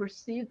people who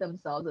perceive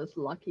themselves as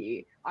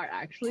lucky are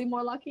actually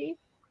more lucky.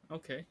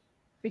 Okay.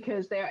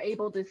 Because they are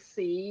able to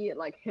see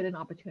like hidden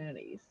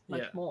opportunities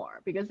much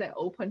more because they're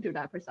open to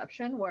that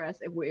perception. Whereas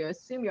if we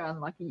assume you're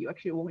unlucky, you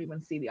actually won't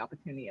even see the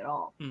opportunity at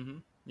all.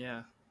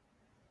 Yeah.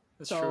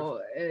 That's so true.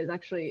 It is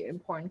actually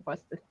important for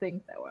us to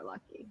think that we're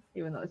lucky,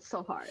 even though it's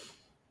so hard.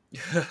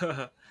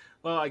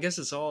 Well, I guess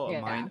it's all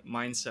a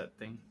mindset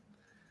thing.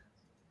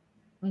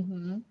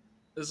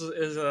 This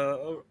is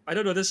I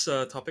don't know. This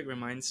topic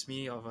reminds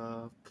me of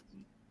a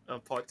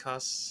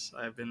podcast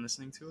I've been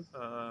listening to.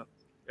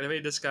 Anyway,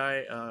 this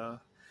guy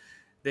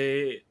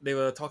they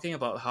were talking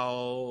about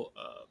how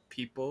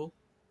people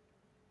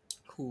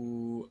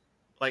who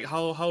like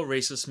how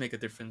races make a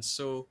difference.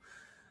 So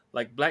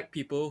like black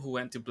people who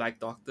went to black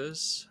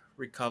doctors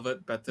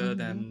recovered better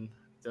than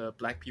the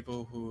black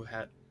people who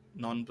had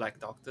non-black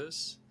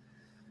doctors.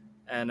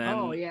 And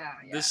then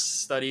this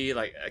study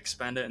like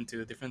expanded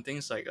into different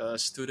things like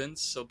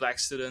students. So black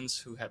students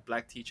who had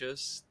black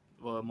teachers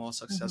were more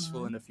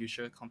successful in the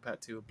future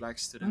compared to black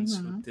students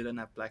who didn't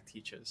have black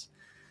teachers.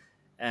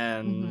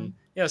 And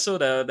so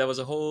there was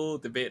a whole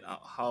debate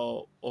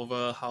how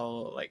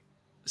like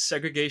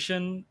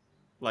segregation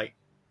like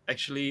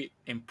actually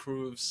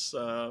improves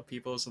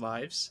people's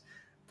lives,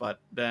 but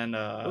then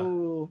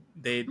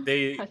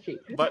they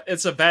but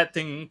it's a bad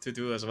thing to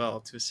do as well,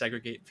 to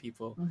segregate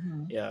people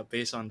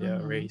based on their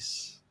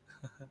race.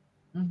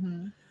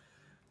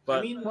 But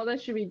I mean, well, there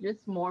should be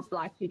just more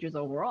black teachers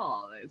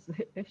overall is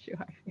the issue,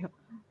 I feel.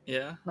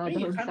 Not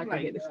just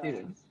segregate the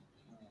students.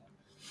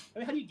 I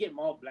mean, how do you get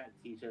more black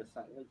teachers?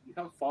 Like, you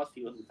can't force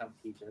people to become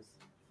teachers.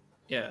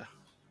 Yeah.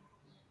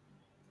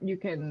 You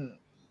can.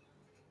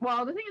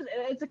 Well, the thing is,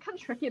 it's kind of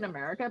tricky in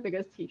America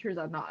because teachers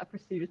are not a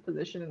prestigious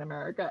position in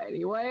America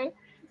anyway.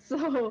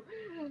 So.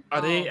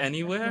 Are they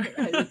anywhere?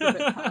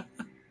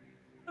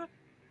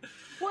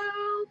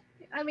 Well,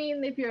 I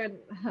mean, if you're an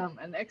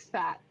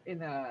expat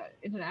in a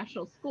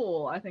international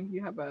school, I think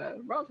you have a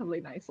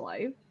relatively nice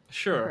life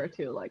Sure. compared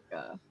to like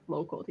a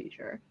local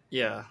teacher.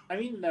 Yeah. I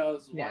mean, there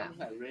was one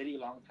like really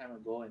long time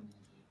ago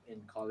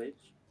in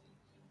college.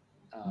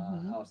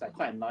 I was like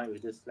quite annoyed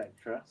with this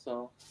lecturer,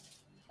 so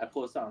I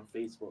posted on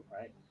Facebook,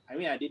 right? I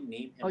mean, I didn't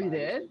name him. Oh, you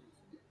did?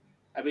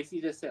 I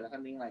basically just said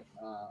something like,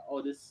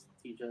 "Oh, this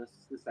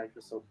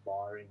lecture's so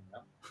boring," you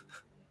know.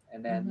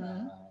 And then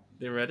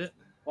they read it.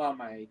 One of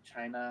my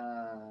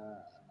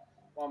China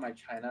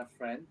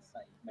friends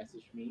like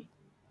messaged me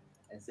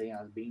and saying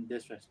I was being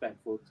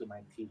disrespectful to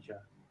my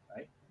teacher,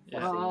 right?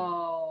 Yeah.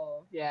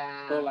 Oh,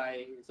 yeah. So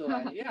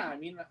yeah, I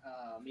mean,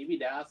 maybe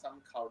there are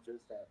some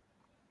cultures that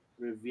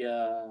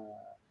revere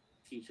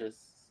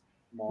teachers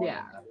more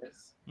than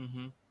others.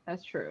 Mm-hmm.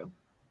 That's true.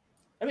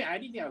 I mean, I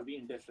didn't think I was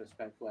being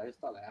disrespectful. I just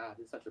thought like,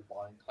 this is such a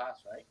boring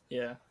class, right?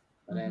 Yeah.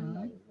 But then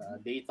like,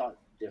 they thought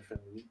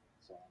differently,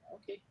 so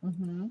okay.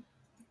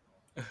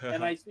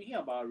 And like speaking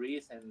about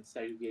race and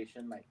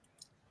segregation, like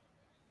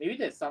maybe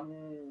there's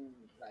some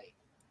like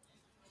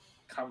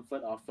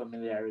comfort or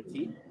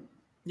familiarity.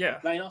 Yeah.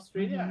 Like in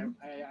Australia,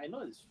 I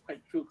know it's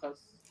quite true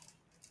because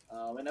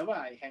whenever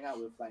I hang out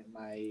with like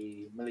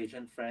my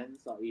Malaysian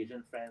friends or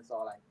Asian friends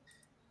or like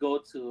go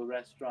to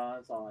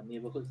restaurants or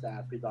neighborhoods that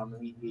are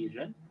predominantly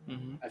Asian,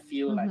 I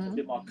feel like a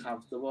bit more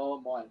comfortable,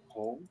 more at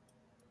home.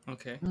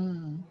 Okay.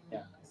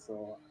 Yeah.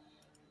 So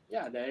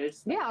yeah, there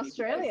is. Like,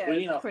 Australia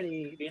is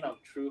pretty grain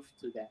of truth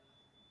to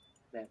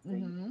that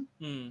thing.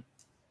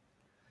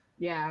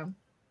 Yeah.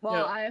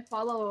 Well, I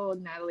follow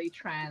Natalie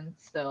Tran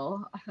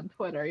still on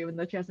Twitter, even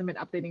though she hasn't been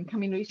updating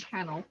community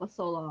channel for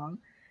so long.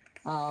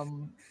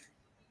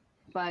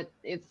 But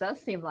it does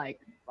seem like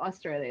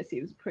Australia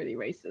seems pretty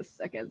racist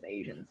against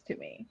Asians to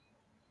me.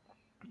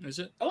 Is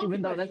it?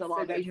 Even though there's a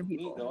lot of Asian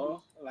people.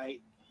 Though,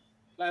 like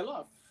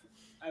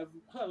I've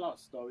heard a lot of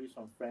stories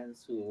from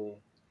friends who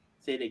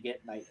say they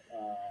get like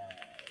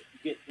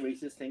get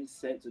racist things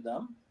said to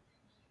them,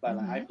 but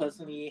like, I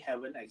personally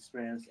haven't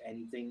experienced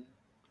anything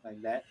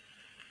like that.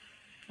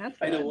 That's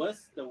like good.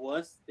 the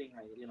worst thing,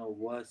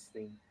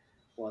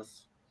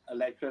 was a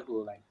lecturer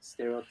who like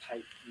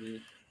stereotyped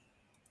me.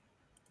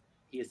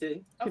 He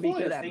said to be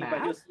good at math.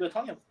 But you're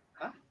talking about,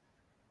 huh?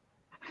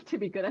 To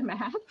be good at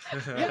math.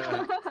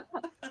 Yeah.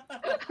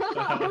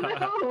 Oh,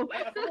 no.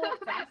 Like, I forgot what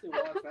class it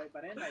was, right?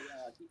 But then like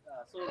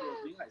so we were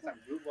doing like some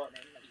group work,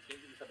 and like, he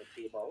came to each of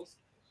the tables.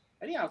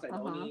 I think I was like the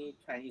only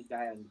Chinese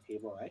guy on the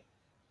table, right?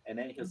 And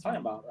then he was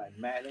talking about like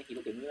math, and he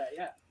looked at me like,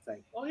 yeah, it's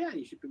like, oh yeah,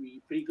 you should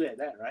be pretty good at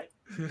that, right?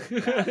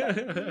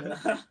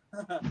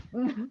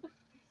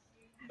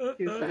 I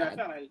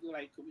felt like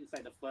it's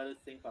like the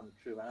furthest thing from the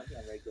truth. I don't think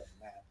I'm very good at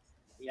math.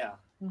 Yeah.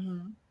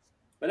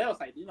 But that was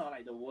like,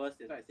 like the worst.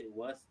 That's why I say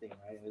worst thing,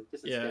 right? It was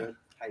just a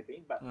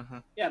stereotyping, but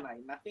yeah,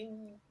 like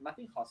nothing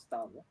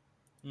hostile.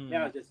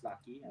 Yeah, I was just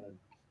lucky. I don't know.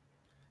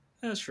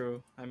 That's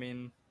true. I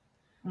mean,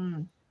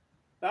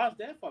 but I was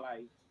there for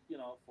like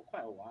for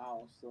quite a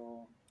while,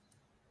 so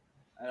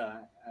I don't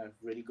know. I have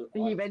really good.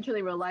 You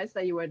eventually realized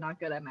that you were not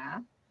good at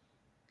math.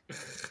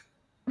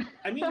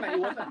 I mean, like it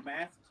wasn't a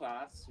math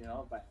class,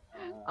 but.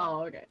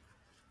 Oh, okay.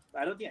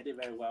 I don't think I did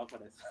very well for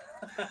this.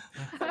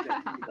 I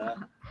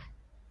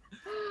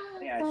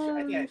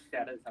think I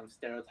shattered some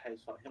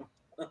stereotypes for him.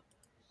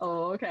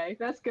 Oh, okay.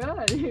 That's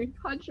good. You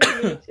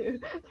contributed to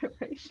the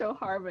racial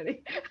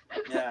harmony.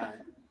 Yeah.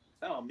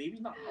 So maybe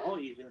not all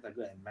Asians are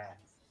good at math.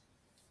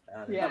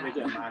 They're not very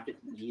good at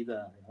marketing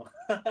either.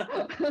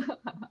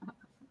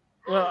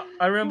 Well,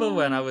 I remember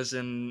when I was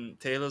in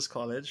Taylor's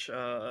College,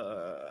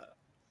 I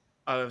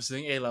was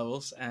doing A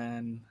levels,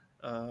 and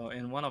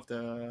in one of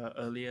the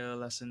earlier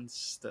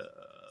lessons, the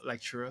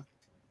lecturer,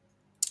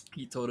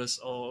 he told us,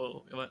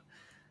 what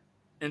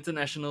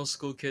international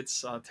school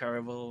kids are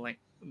terrible. Like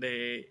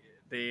they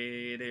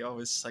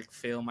always like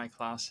fail my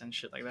class and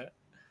shit like that.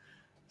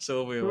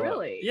 So we were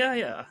really,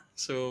 yeah.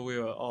 So we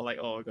were all like,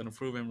 oh, we're gonna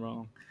prove him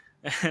wrong,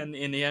 and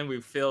in the end,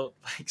 we failed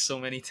like so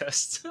many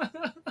tests.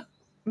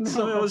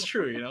 So it was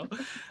true,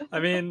 I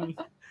mean,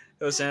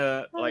 it was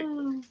like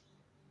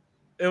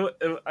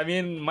I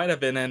mean, might have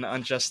been an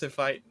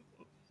unjustified,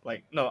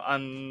 like no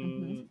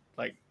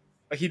like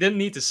he didn't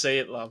need to say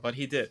it, but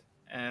he did,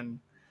 and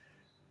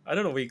I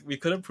don't know, we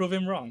couldn't prove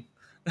him wrong.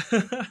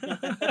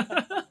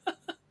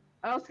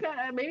 I was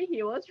maybe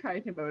he was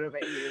trying to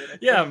motivate you.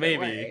 Yeah, maybe.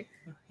 Way.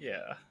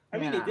 Yeah. I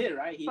mean, he did,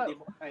 right?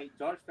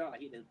 George felt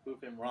like he didn't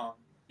prove him wrong.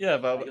 Yeah,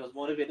 but he was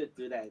motivated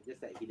to do that, just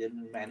that he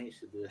didn't manage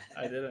to do that.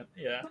 I didn't.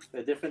 Yeah.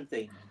 A different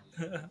thing.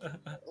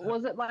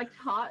 Was it like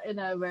taught in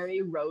a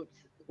very rote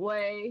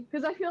way?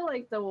 Because I feel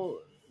like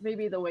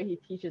maybe the way he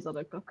teaches on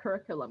the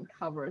curriculum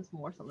covers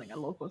more something a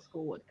local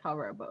school would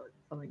cover, but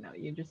something that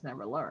you just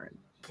never learn.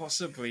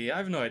 Possibly, I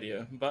have no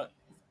idea. But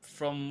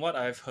from what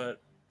I've heard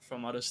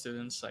from other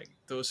students, like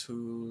those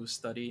who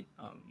studied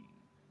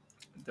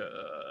the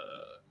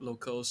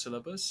local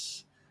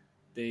syllabus,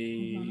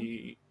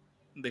 they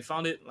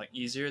found it like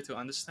easier to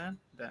understand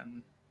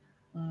than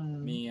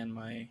me and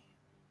my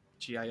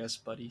GIS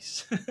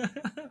buddies.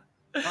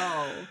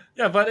 Oh.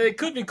 Yeah, but it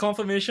could be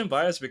confirmation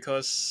bias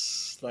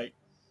because like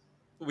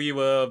we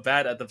were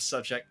bad at the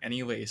subject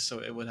anyway, so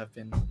it would have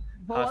been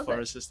What hard was for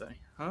it? us to study.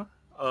 Huh?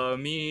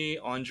 Me,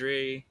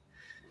 Andre,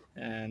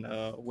 and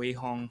Wei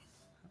Hong.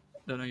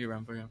 Don't know you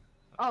remember him?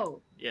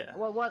 Oh. Yeah.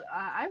 Well, what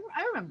I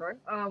remember.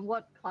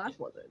 What class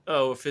was it?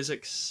 Oh,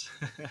 physics.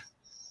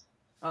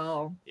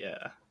 Oh.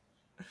 Yeah.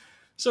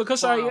 So,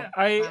 cause Wow.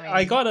 I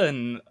mean, got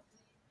an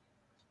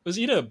it was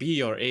either a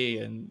B or A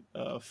in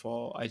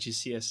for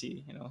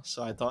IGCSE, you know.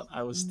 So I thought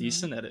I was mhm,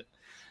 decent at it,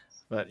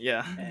 but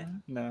yeah, Eh,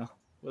 mhm. no,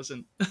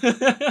 wasn't. High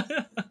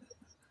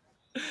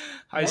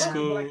I don't Yeah.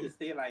 people like school, to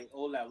say like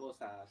O levels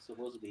are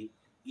supposed to be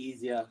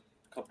easier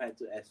compared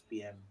to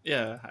SPM.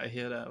 yeah, I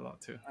hear that a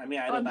lot too. I mean,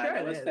 I Oh, don't I'm know.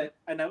 sure it is.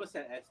 I never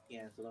said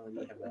SPM, so I don't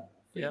really have a frame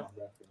Yeah, of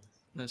reference.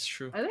 that's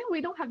true. I think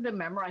we don't have to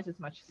memorize as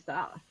much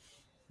stuff.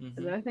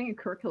 Hmm. I think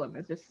the curriculum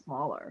is just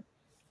smaller.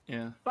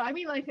 Yeah, But I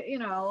mean, like,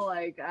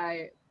 like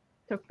I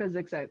took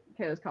physics at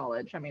Taylor's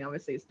College. I mean,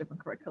 obviously it's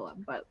different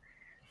curriculum, but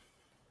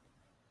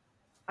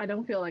I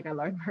don't feel like I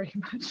learned very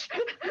much.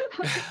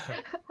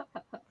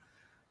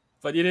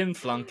 but you didn't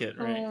flunk it,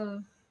 right?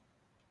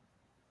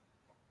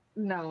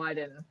 No, I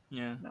didn't.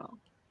 Yeah. No.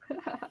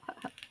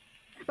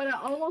 But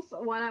I almost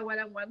when I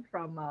went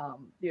from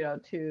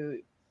to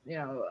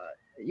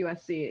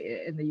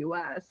USC in the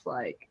US,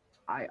 like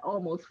I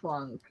almost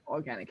flunked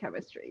organic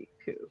chemistry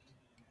too,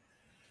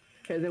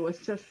 because it was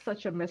just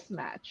such a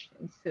mismatch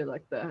into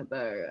like the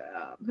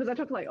because I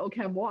took like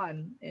OChem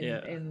 1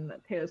 Yeah. in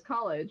Taylor's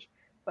College,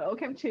 but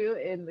OChem 2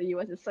 in the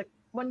US is like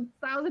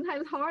 1,000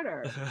 times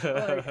harder.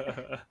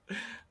 Like,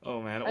 Oh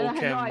man, and I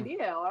had no OChem.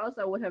 idea, or else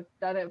I would have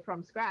done it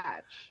from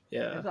scratch.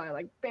 Yeah. And so I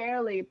like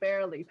barely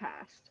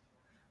passed.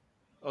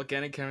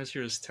 Organic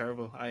chemistry was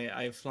terrible.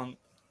 I flunked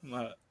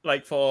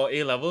like for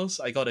A levels.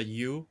 I got a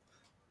U,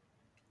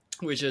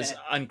 which is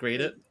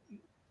ungraded.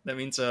 That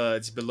means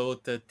it's below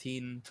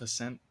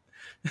 13%.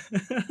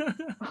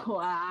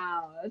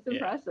 Wow, that's Yeah.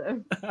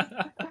 impressive.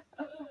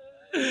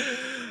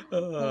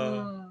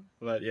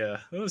 But yeah,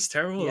 it was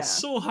terrible. It was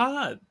Yeah. so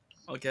hard.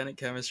 Organic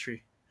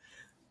chemistry.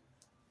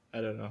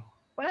 I don't know.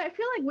 But I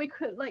feel like we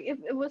could, like, if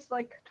it was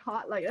like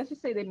taught, like, let's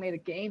just say they made a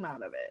game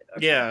out of it.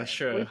 Or Yeah, something,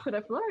 sure. We could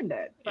have learned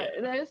it, but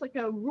Yeah. there's like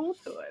a rule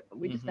to it, but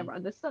we just Mhm. never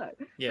understood.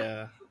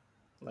 Yeah,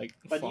 like.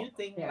 But do you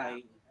think Yeah.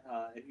 like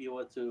if you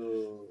were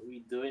to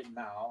redo it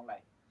now,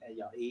 like at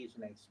your age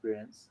and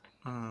experience,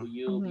 will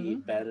you be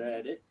better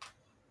at it?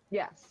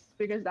 Yes,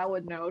 because I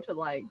would know to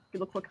like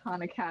look for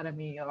Khan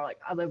Academy or like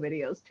other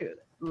videos to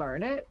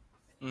learn it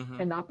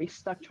and not be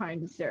stuck trying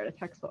to stare at a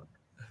textbook.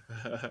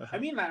 I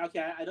mean, like,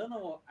 okay, I don't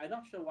know. I'm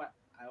not sure what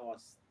I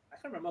was. I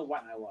can't remember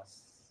what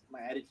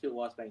my attitude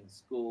was back in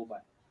school,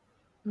 but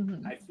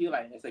I feel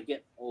like as I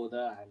get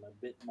older, I'm a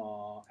bit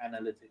more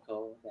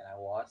analytical than I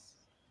was.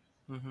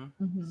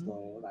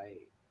 So,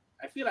 like,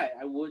 I feel like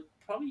I would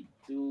probably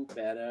do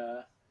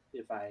better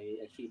if I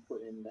actually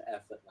put in the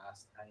effort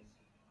last time.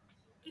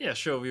 Yeah,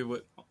 sure, we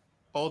would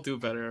all do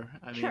better.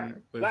 I Sure.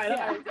 mean, with... But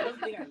I don't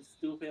think I'm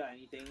stupid or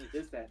anything. It's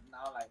just that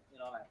now, like,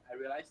 like I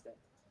realized that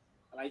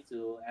I like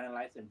to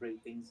analyze and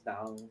break things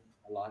down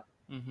a lot.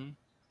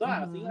 So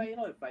I was thinking,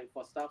 like, if like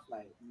for stuff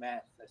like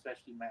math,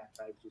 especially math,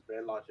 right, which is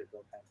very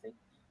logical kind of thing.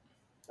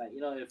 Like,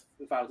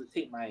 if I were to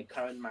take my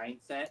current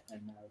mindset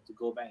and to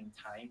go back in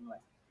time,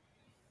 like,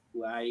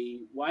 will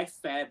I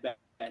fare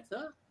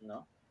better?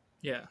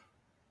 Yeah.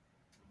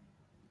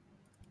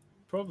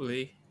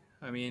 Probably.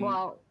 I mean,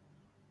 well,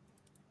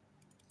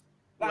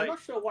 but I'm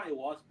not sure what it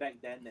was back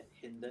then that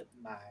hindered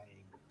my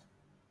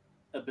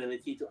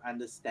ability to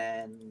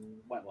understand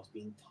what was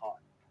being taught.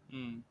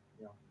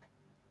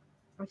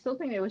 I still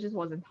think it just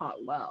wasn't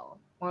taught well,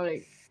 or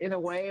like in a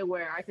way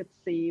where I could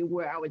see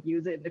where I would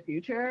use it in the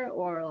future,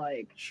 or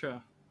like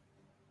sure.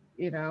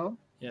 Yeah.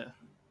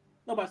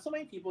 No, but so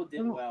many people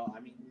did well. I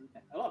mean,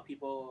 a lot of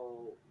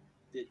people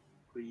did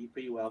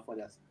pretty well for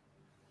their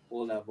O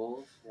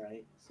levels,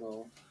 right?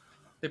 So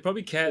they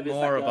probably cared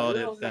more about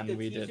it than like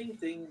we did. Teaching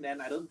thing,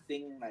 then I don't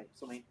think like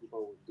so many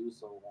people would do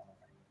so well.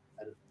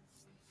 Right?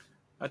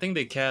 I think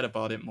they cared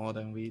about it more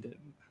than we did.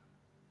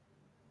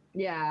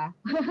 Yeah.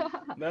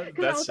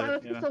 That's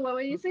it. So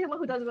when you see someone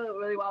who does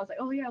really well, it's like,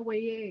 oh yeah, Wei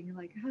Ying.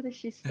 Like, how does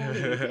she study?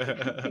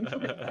 Things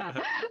like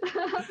that.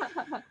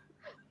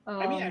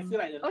 I mean, I feel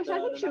like I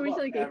think she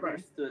recently gave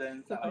birth.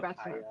 Students are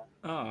higher.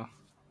 Oh.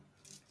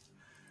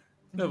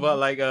 No, but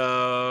like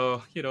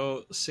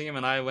Singam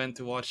and I went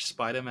to watch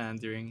Spider-Man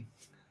during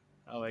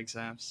our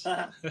exams.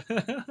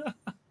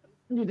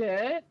 You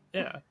did?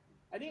 Yeah.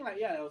 I think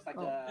it was like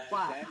a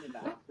exam in the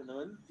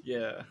afternoon.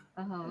 Yeah.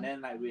 And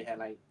then like we had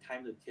like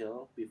time to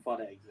kill before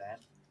the exam,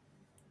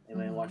 and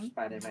we watched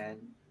Spider-Man,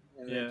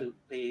 and then to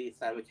play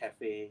Cyber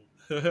Cafe.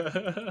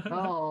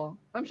 Oh,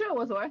 I'm sure it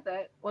was worth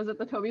it. Was it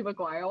the Tobey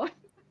Maguire one?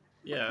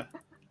 Yeah.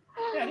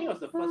 Yeah, I think it was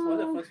the first one.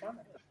 The first one.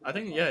 I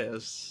think it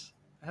was.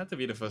 It had to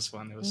be the first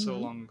one. It was so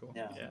long ago.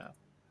 Yeah.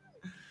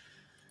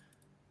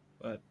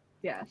 But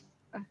yes,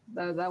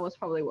 that was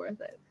probably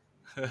worth it.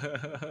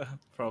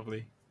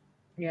 Probably.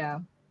 Yeah.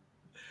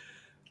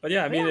 But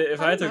yeah, I mean,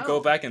 if I had to go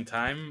back in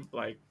time,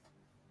 like,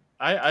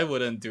 I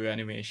wouldn't do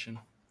animation.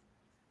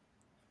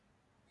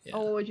 Yeah.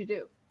 Oh, what would you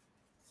do?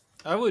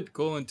 I would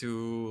go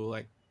into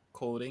like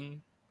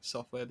coding,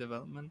 software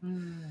development.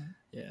 Mm,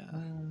 Yeah.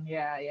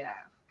 yeah, yeah.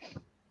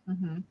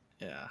 Mm-hmm.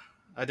 Yeah.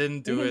 I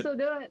didn't You do can it. still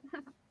do it.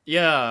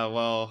 Yeah,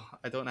 well,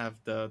 I don't have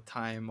the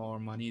time or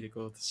money to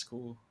go to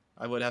school.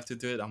 I would have to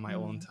do it on my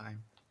own Mm,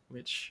 time,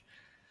 which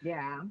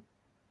yeah.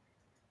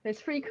 There's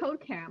free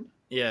code camp.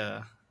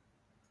 yeah.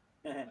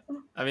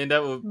 I mean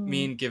that would Mm.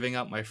 mean giving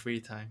up my free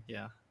time.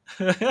 Yeah.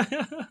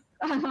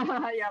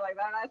 Yeah, like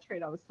that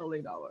trade-off was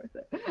totally not worth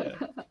it.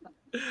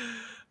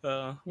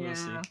 We'll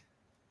see. Yeah.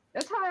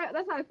 That's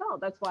how I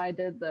felt. That's why I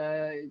did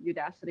the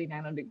Udacity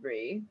Nano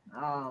degree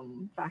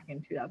back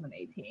in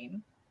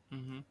 2018.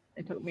 Mm-hmm.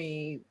 It took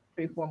me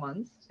 3-4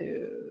 months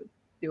to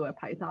do a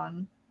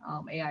Python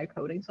AI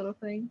coding sort of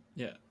thing.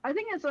 Yeah. I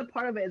think it's a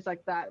part of it is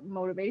like that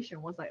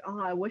motivation was like, oh,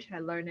 I wish I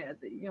learned it as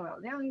when I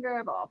was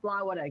younger, blah blah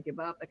blah. Would I give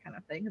up, that kind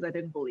of thing? Because I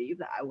didn't believe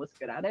that I was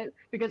good at it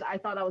because I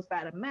thought I was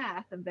bad at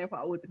math and therefore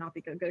I would not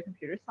be good at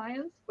computer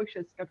science, which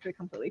is actually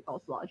completely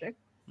false logic.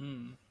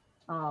 Mm.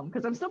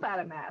 Because I'm still bad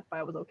at math, but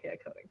I was okay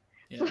at coding.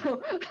 Yeah.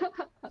 So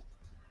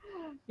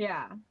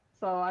yeah.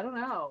 So I don't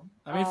know.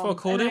 I mean, for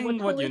coding,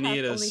 what you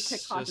need only is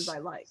pick classes just I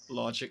like.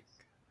 logic.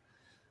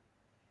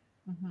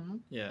 Mm-hmm.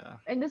 Yeah.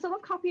 And there's a lot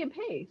of copy and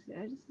paste.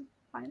 I just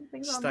find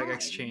things Stack online.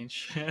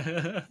 Exchange.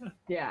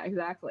 Yeah,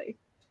 exactly.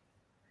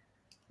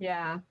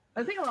 Yeah,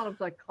 I think a lot of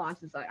like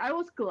classes. I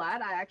was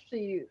glad I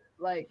actually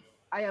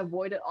I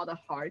avoided all the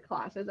hard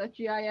classes at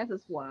GIS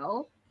as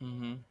well.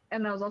 Mm-hmm.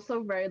 And I was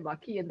also very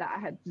lucky in that I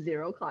had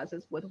 0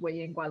 classes with Wei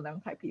Yin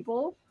Guanliang type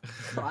people.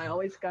 So I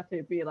always got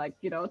to be like,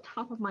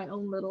 top of my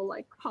own little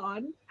like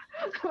pond,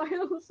 my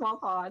little small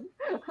pond.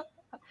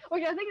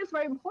 Which I think is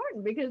very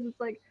important because it's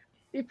like,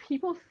 if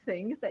people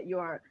think that you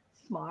are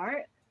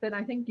smart, then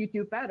I think you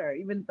do better,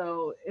 even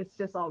though it's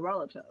just all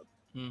relative.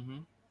 Mm-hmm.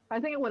 I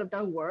think I would have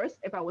done worse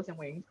if I was in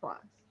Wei Ying's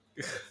class.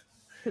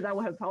 Because I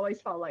would have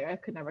always felt like I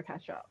could never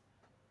catch up.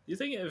 You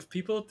think if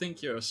people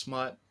think you're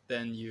smart,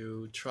 then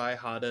you try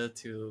harder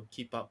to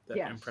keep up that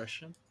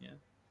impression? Yeah.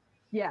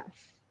 Yes.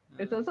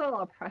 It's also a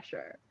lot of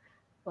pressure,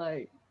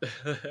 like,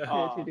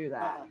 to do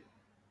that.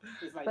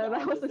 It's like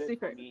that was the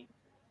secret.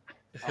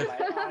 I'm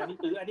like,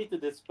 I need to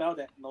dispel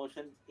that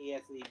notion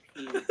ASAP.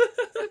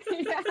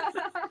 Yeah.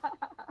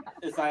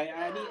 It's like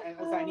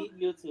I need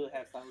you to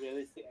have some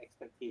realistic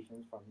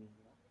expectations from me.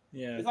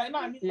 Yeah. It's like, no,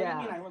 I mean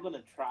I'm not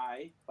gonna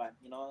try, but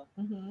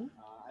Mm-hmm.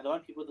 I don't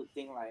want people to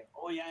think like,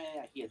 oh yeah,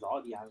 he has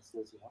all the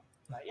answers.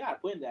 Like I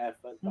put in the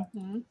effort, but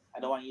I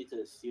don't want you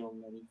to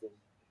assume anything.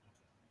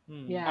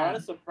 Yeah. I want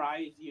to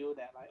surprise you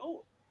that like,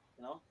 oh,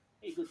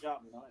 hey, good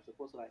job. As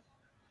opposed to like,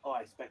 oh,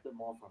 I expected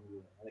more from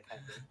you. That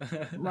kind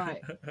of thing.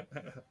 Right.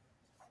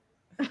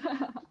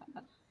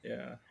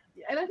 Yeah.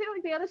 And I think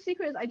like the other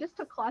secret is I just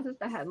took classes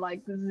that had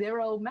like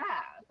 0 math.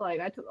 Like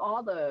I took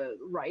all the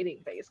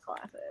writing based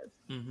classes,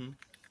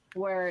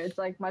 where it's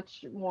like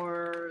much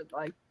more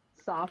like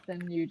soft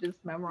and you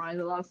just memorize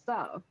a lot of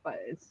stuff, but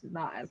it's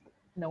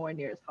nowhere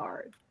near as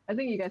hard. I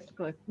think you guys took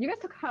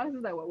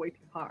classes that were way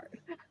too hard.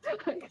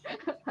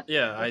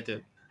 Yeah, I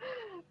did.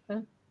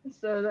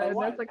 So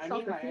that's like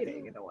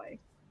self-defeating in a way.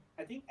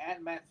 I think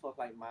Ed Maths was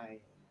like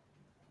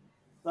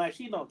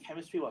no,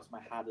 chemistry was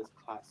my hardest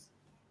class.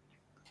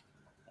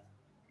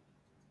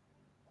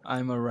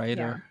 I'm a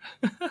writer.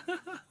 Yeah.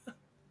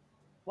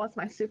 What's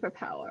my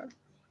superpower?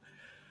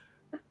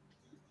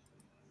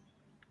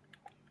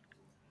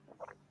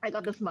 I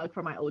got this mug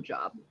for my old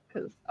job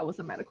because I was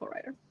a medical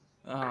writer.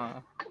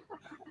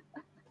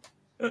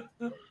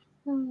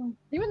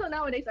 Even though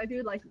nowadays I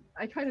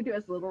try to do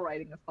as little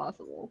writing as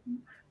possible.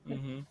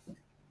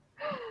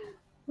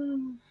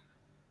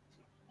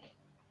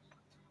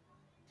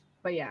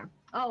 But yeah.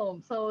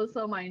 Oh,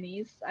 so my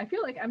niece, I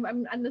feel like I'm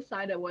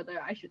undecided whether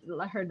I should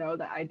let her know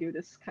that I do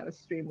this kind of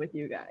stream with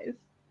you guys.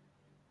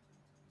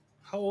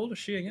 How old is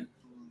she again?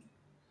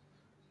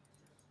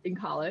 In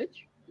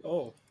college.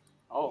 Oh.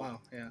 Wow,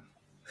 yeah.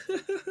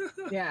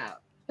 Yeah.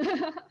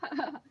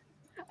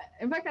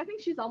 In fact, I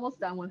think she's almost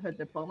done with her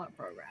diploma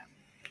program.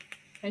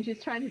 And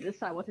she's trying to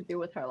decide what to do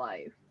with her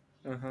life.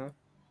 And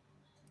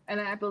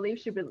I believe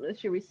she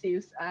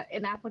receives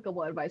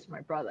inapplicable advice from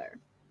my brother.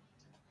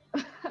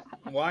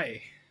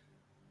 Why?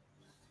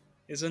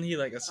 Isn't he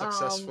like a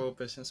successful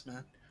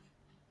businessman?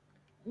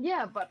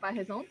 Yeah, but by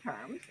his own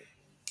terms.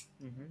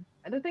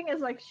 And the thing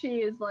is, like, she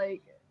is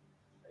like,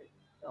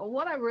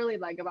 what I really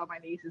like about my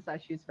niece is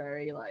that she's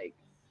very like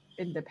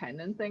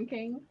independent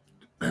thinking,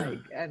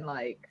 and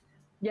like,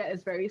 yeah,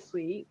 it's very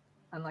sweet,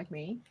 unlike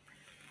me.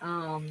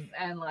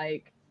 And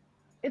like,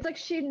 it's like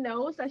she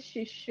knows that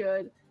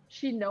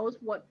she knows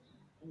what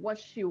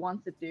she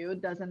wants to do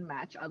doesn't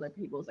match other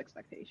people's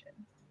expectation.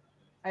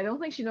 I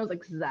don't think she knows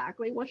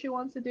exactly what she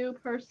wants to do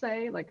per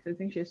se. Like, I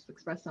think she has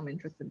expressed some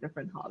interest in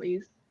different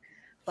hobbies,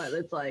 but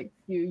it's like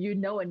you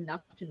know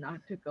enough to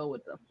not to go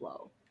with the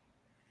flow,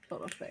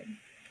 sort of thing.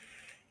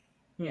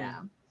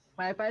 Yeah,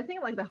 but I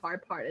think like the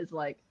hard part is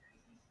like,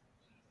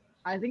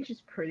 I think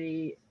she's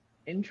pretty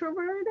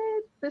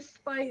introverted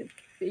despite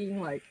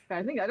being like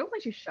I don't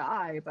think she's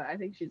shy, but I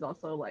think she's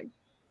also like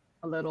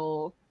a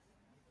little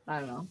I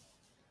don't know.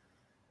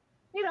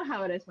 You know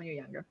how it is when you're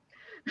younger.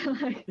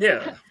 Like, Yeah,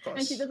 of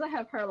and she course. doesn't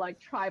have her like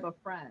tribe of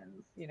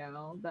friends, you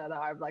know, that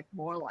are like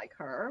more like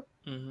her.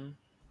 Mm-hmm.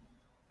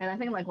 And I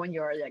think like when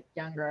you're like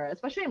younger,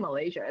 especially in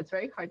Malaysia, it's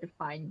very hard to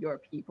find your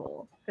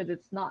people because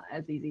it's not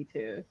as easy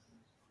to,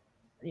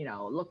 you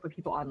know, look for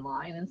people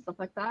online and stuff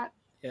like that.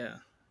 Yeah.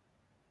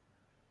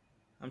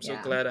 I'm so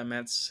Yeah. glad I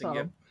met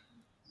Singap,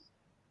 So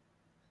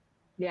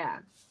yeah,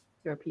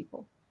 your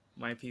people.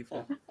 my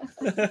people.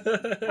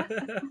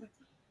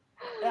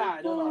 Yeah,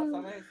 I don't know.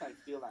 Sometimes I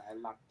feel like I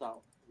lucked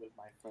out with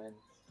my friends.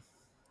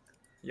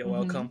 You're Mhm.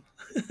 welcome.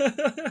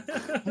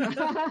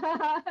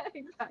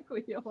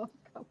 Exactly. You're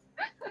welcome.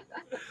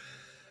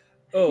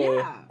 Oh, Yeah,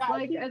 Yeah, I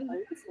like think and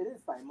it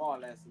is like more or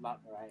less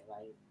luck, right?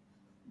 Like,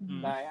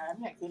 mm, like I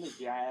mean, I came to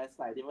GIS,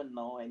 I didn't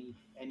know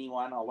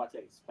anyone or what to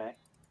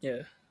expect,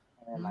 yeah.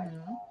 and like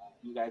mhm,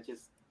 you guys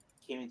just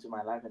came into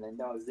my life, and then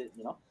that was it,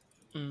 you know.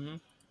 Mm-hmm.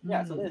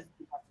 Yeah, so mhm. that's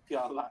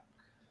pure luck.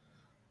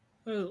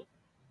 Well,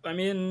 I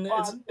mean, Well, I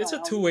it's mean, it's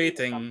like a two-way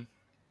obviously there's some thing,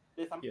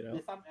 there's some you know.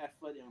 there's some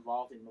effort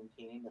involved in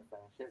maintaining the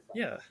friendship, but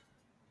Yeah.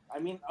 I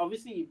mean,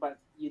 obviously, but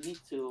you need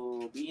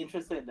to be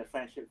interested in the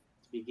friendship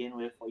to begin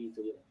with for you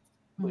to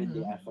put in the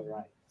Mhm. effort,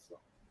 right? So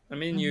I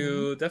mean, Mhm.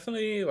 you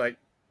definitely like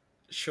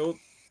showed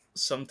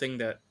something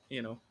that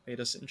made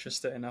us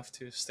interested enough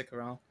to stick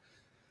around.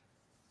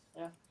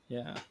 yeah.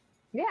 Yeah.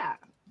 Yeah.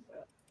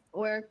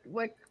 We're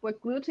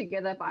glued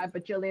together by a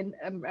bajillion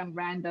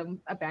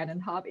random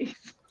abandoned hobbies.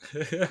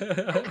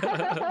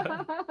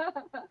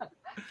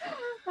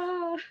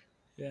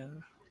 Yeah.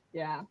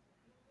 Yeah.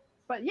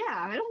 But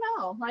yeah, I don't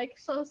know. Like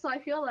so I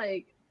feel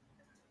like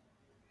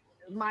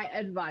my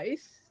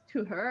advice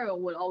to her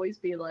would always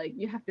be like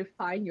you have to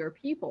find your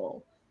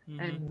people Mm-hmm.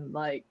 and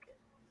like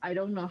I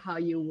don't know how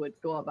you would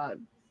go about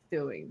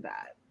doing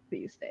that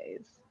these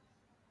days.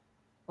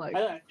 I Like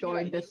don't know, I feel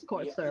like join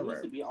Discord it needs to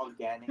server. be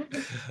organic.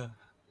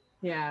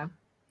 Yeah.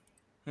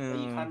 Like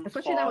you Mm, can't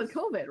Especially now with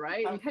force COVID, you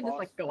right? You can't can't just force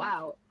like go friendship.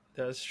 out.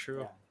 that's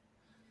true.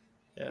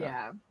 Yeah. Yeah.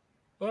 Yeah.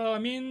 Well, I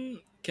mean,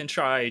 can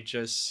try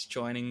just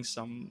joining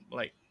some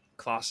like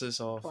classes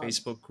or Clubs.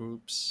 Facebook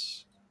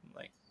groups,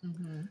 like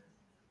Mhm.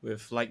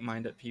 with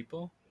like-minded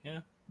people.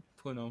 Yeah.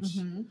 Who knows?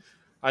 Mhm.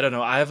 I don't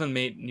know. I haven't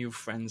made new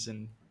friends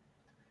in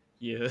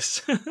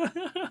years. No,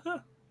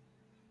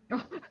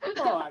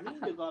 I mean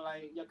you got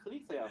like your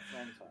colleagues are your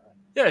friends, right?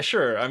 Yeah,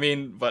 sure. I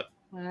mean, but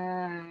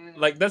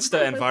like that's the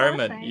So it's not the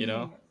environment,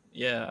 same.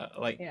 Yeah,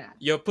 like Yeah.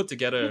 you're put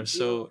together, You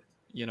so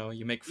you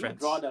make do you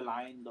draw friends. the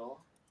line though?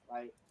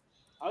 Like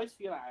I always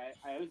feel like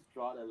I always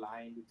draw the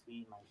line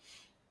between like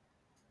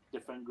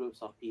different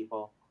groups of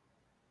people.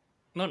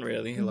 Not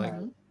really. Like Like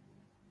Mhm.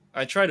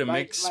 I try to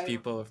like mix like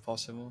people if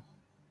possible.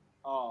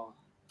 oh,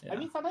 I Yeah.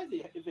 mean sometimes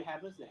if it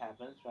happens,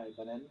 right?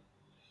 But then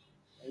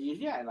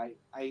usually I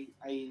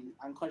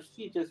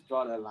unconsciously just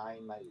draw the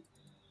line like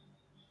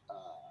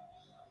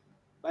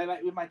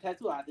with my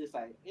tattoo artist,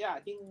 like yeah, I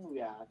think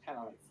we are kind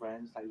of like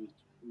friends. Like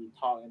we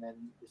talk and then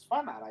it's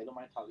fun. Like, I don't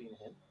mind talking to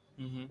him,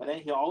 Mm-hmm. but then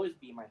he'll always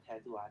be my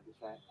tattoo artist,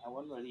 right? I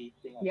won't really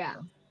think of him Yeah. as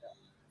like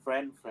a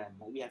friend.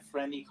 Like we have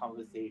friendly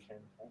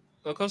conversations, right?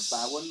 But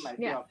I wouldn't Because like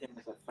think Yeah. of him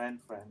as a friend,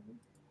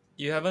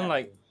 you that haven't kind of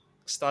like thing.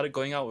 started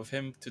going out with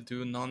him to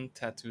do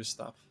non-tattoo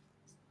stuff.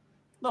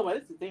 No, but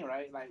that's the thing,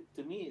 right? Like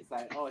to me, it's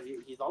like oh,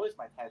 he's always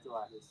my tattoo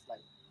artist. Like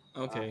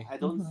Okay. I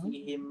don't Mhm.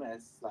 see him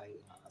as like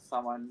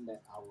someone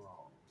that I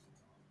will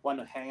want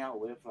to hang out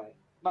with, like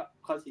not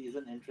because he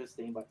isn't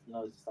interesting, but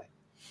it's just like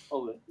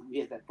oh we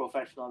have that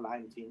professional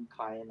line between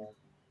client and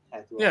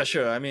tattoo Yeah, artist.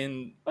 sure. I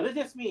mean, But it's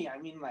just me. I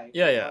mean, like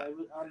yeah, yeah.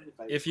 everyone is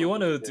like If you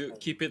want completely to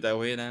different. keep it that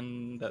way,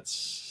 then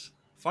that's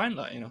fine,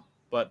 lah.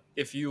 But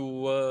if you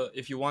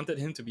wanted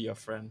him to be your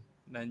friend,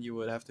 then you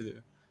would have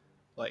to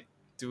like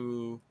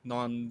do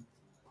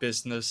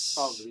non-business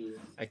Probably. I mean,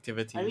 like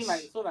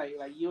activities. so, like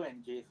you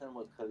and Jason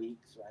were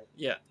colleagues, right?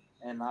 Yeah.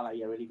 And now like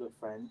you're really good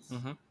friends.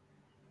 Mm-hmm.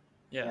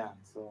 Yeah. Yeah.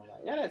 So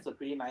like yeah, that's a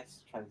pretty nice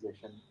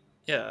transition.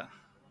 Yeah.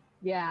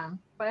 Yeah.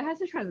 But it has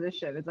to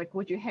transition. It's like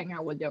would you hang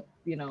out with your,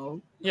 Yeah.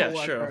 Sure. Of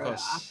coworker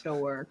course. after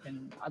work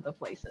and other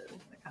places,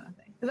 that kind of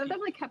thing. Because I've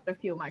definitely kept a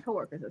few of my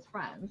coworkers as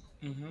friends.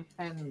 Mm-hmm.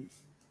 And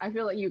I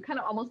feel like you kind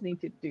of almost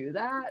need to do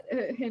that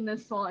in a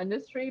small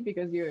industry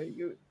because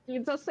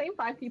it's the same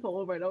 5 people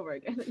over and over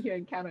again that you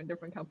encounter in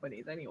different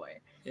companies anyway.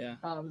 Yeah.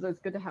 So it's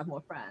good to have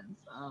more friends.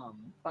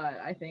 But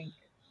I think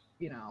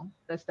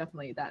that's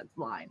definitely that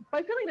line.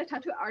 But I feel like the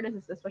tattoo artist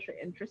is especially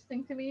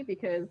interesting to me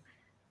because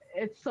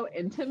it's so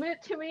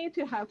intimate to me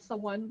to have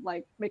someone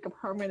like make a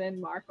permanent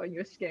mark on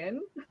your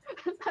skin.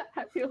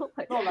 I feel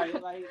like No, like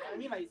I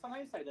mean, like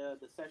sometimes like the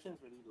session's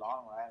really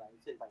long, right? Like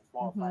it's like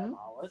 4 or 5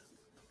 hours.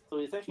 So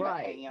it's actually like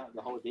right, hanging out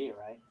the whole day,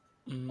 right?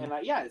 Mm-hmm. And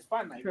like yeah, it's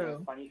fun. Like we have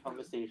true. funny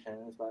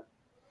conversations, but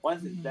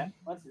once it's Mhm.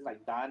 once it's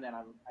like done and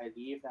I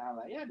leave, then I'm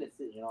like yeah, that's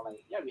it.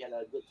 Like yeah, we had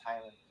a good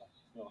time and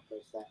like,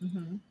 there's that.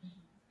 Mhm.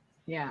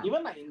 Yeah.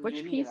 Even like in Which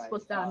uni, piece right?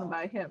 was done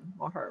by him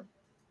or her?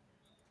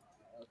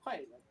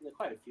 Quite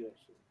a few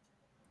actually.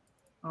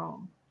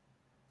 Oh.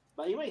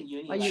 But even in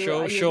uni, Are like, Show-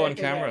 are you show on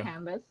making a camera.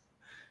 canvas?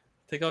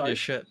 Take off Sorry? your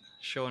shirt.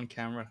 Show on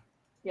camera.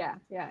 Yeah.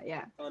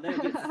 oh, then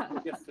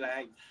you get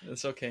flagged.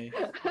 It's okay.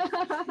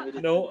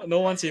 Nudity. No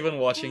one's even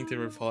watching to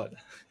report.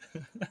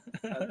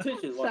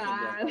 Twitch is watching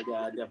them, Sad.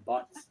 like their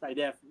bots. Like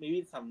they have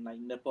maybe some like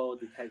nipple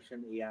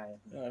detection AI.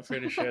 I'm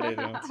pretty sure they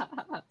don't.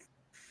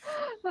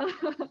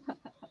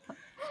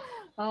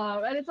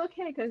 And it's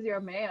okay because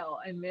you're male,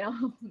 and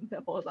male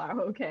nipples are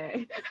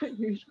okay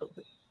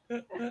usually.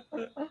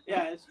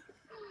 Yeah, it's,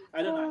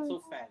 I don't know. I'm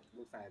so fat.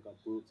 Looks like I got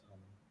boobs on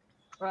me.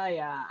 Right?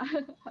 Yeah.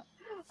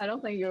 I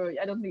don't think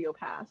you'll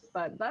pass,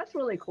 but that's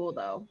really cool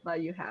though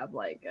that you have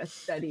like a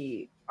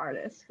steady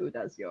artist who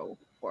does your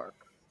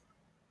work.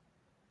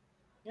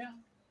 Yeah.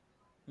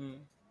 Mm.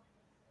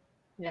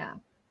 Yeah.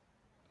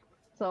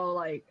 So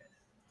like,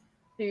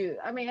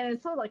 I mean, and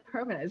it's not like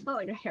permanent. It's not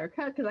like a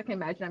haircut because I can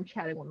imagine I'm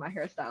chatting with my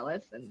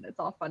hairstylist and it's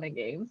all fun and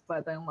games.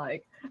 But then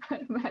like, I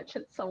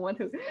imagine someone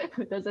who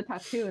does a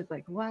tattoo is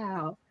like,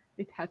 wow,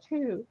 the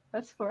tattoo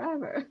that's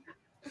forever.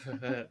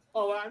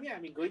 Oh well, I mean,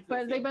 I've been going to.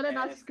 But the they same better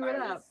not screw it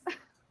up. hairstylist.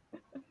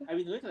 I've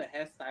been going to the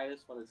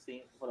hairstylist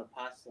for the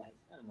past like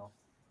I don't know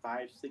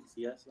 5-6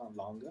 years, not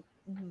longer.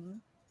 Mm-hmm.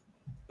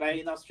 Like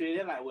in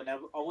Australia, like I would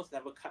almost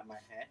never cut my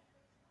hair,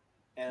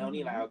 and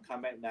only like Mhm. I'll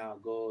come back now, I'll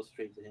go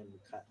straight to him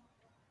to cut.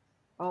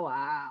 Oh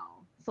wow,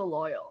 so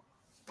loyal.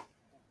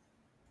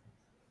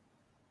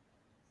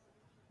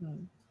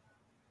 Hmm.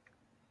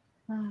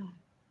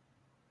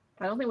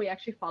 I don't think we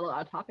actually followed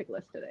our topic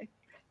list today.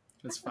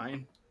 It's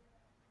fine.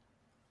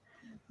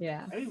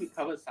 Yeah. I mean, we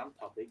covered some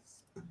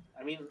topics.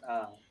 I mean,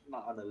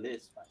 not on the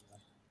list, but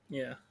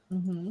Yeah.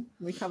 Mm-hmm.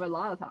 We covered a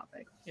lot of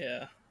topics.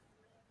 Yeah.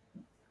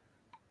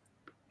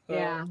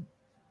 Yeah.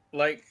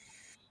 Like,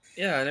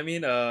 yeah, I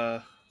mean,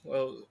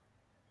 well,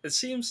 it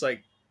seems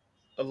like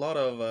a lot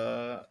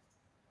of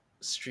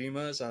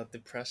streamers are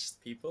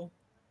depressed people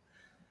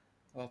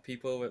or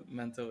people with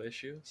mental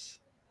issues.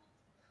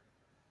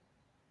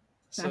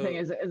 I think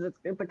is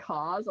it the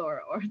cause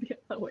or the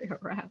other way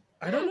around?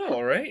 I don't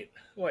know, right?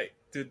 Wait,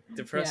 do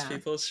depressed Yeah.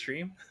 people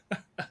stream?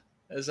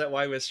 Is that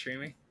why we're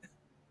streaming?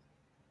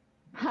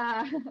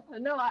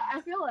 No, I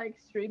feel like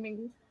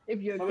streaming, if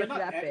you're But just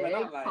that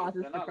big,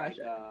 causes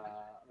depression.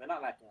 We're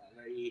not like a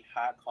very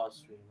hardcore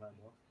streamer,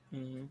 though.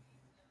 Mm-hmm.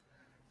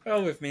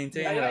 Well, we've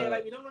maintained.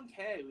 Like we don't even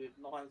care if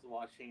no one's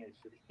watching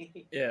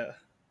actually. Yeah.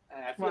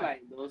 And I feel Right.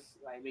 like those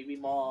like maybe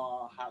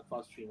more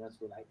hardcore streamers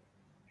will like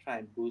try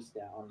and boost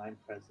their online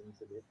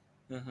presence a bit.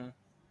 Uh-huh.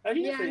 I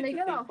think Yeah, it's an and they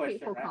get interesting all question,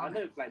 hateful right? I wonder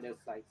comments. if like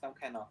there's like some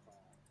kind of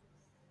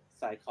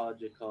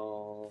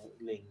psychological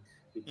link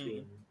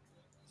between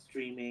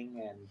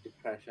streaming and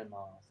depression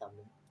or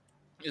something.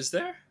 Is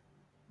there?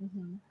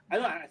 Mm-hmm. I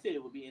don't know. I think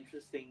it would be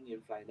interesting if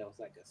like there was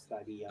like a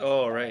study. Or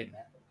Oh, something right. Like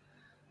that.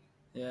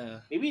 Yeah.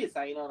 Maybe it's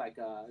like like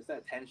it's an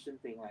attention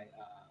thing. Like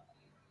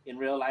in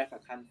real life, I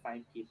can't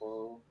find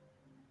people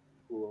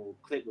who will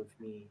click with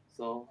me,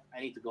 so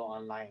I need to go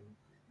online,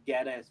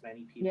 gather as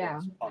many people Yeah.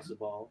 as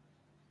possible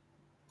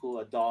who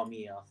adore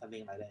me or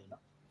something like that.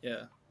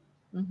 Yeah.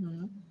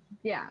 Mm-hmm.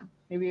 Yeah,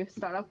 maybe you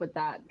start off with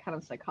that kind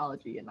of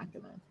psychology, you're not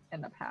gonna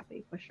end up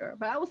happy for sure.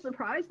 But I was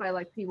surprised by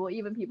like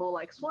even people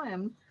like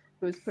Swim,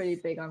 who's pretty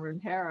big on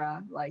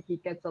Runeterra, like he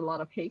gets a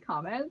lot of hate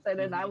comments, and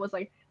then I was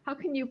like, how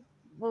can you?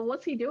 Well,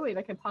 what's he doing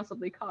that can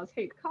possibly cause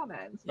hate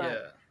comments? But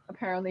Yeah.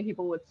 apparently,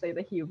 people would say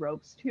that he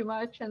ropes too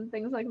much and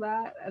things like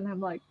that, and I'm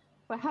like.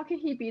 But how can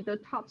he be the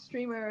top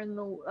streamer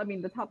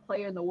the top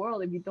player in the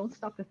world if you don't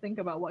stop to think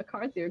about what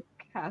cards you're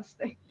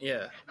casting?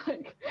 Yeah.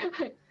 like,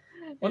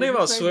 One thing it's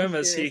about very Swim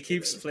is he mysterious to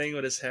keeps me. playing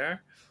with his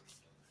hair.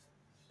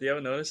 Do you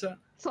ever notice that?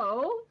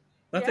 So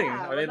Nothing.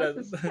 yeah, I mean, that's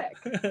his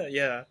pick.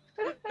 yeah.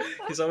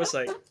 He's always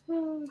like.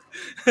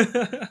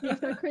 He's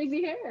got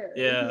crazy hair.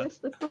 Yeah. He has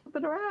to flip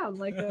it around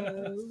like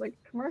a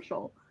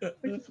commercial, which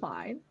is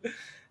fine.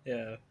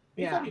 Yeah.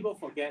 Maybe Yeah. some people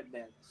forget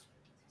that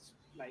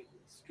like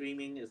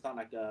streaming is not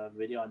like a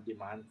video on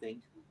demand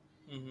thing.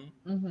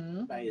 Mm-hmm.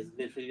 Mm-hmm. Like it's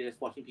literally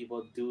just watching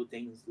people do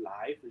things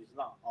live, which is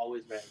not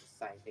always very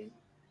exciting.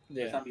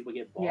 Yeah. Some people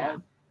get bored, Yeah.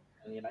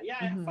 and you're like,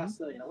 Mhm.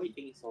 faster. Why are you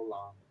taking so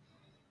long?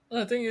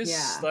 Well, the thing is,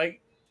 Yeah.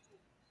 like,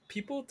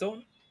 people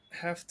don't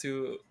have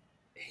to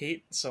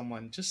hate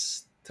someone.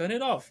 Just turn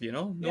it off.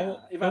 No,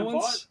 If no I'm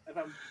one's. bored, if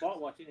I'm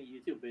bored watching a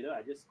YouTube video,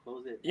 I just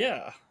close it.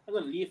 Yeah. I'm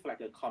gonna leave like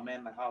a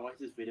comment like, "Oh, why is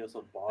this video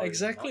so boring?"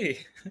 Exactly.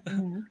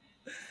 Mhm.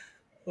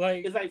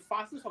 Like, It's like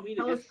faster for me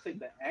to I was- just click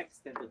the X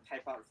than to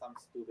type out some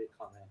stupid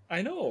comment.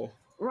 I know.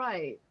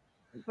 Right.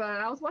 But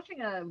I was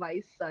watching a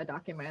Vice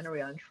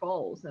documentary on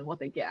trolls and what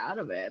they get out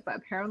of it. But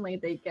apparently,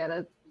 they get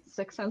a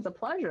sixth sense of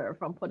pleasure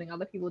from putting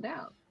other people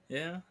down.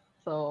 Yeah.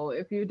 So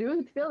if you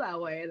do feel that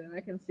way, then I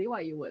can see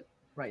why you would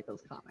write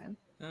those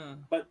comments. Yeah.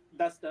 But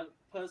does the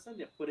person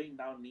they're putting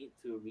down need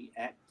to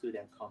react to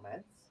their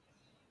comments,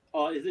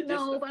 or is it just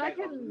No, the but I fact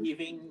of can-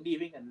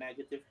 leaving a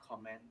negative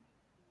comment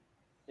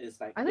is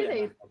like? I think good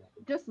they- enough for them?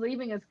 Just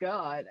leaving is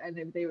good, and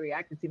if they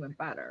react, it's even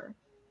better.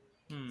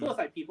 Hmm. So it's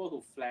like people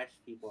who flash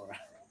people, right?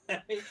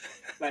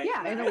 like,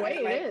 Yeah, in a way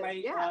it is,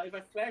 Like, yeah. if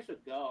I flash a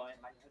girl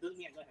and like, it doesn't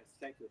mean I'm gonna have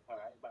sex with her,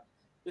 right? But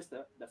just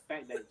the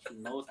fact that she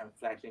knows I'm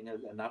flashing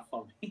is enough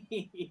for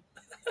me.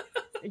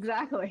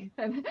 Exactly.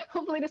 And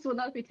hopefully this will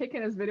not be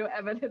taken as video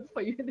evidence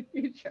for you in the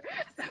future.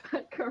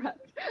 Correct.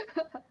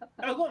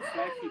 I'll go and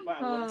flash people.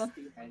 I won't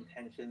state my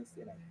intentions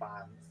in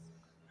advance.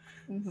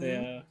 Mm-hmm.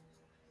 Yeah.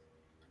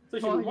 So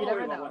she would more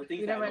worry about the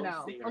things you that never I don't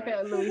know. say, Okay,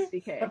 right? Louis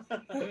C.K.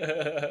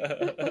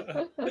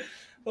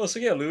 Oh, so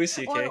yeah, Louis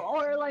C.K.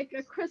 Or like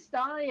a Chris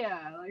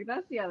D'Elia. Like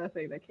that's the other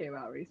thing that came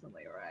out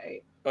recently,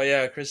 right? Oh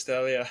yeah, Chris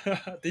D'Elia.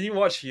 Did you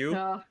watch You?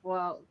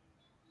 Well,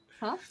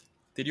 huh?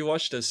 Did you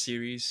watch the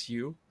series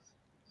You?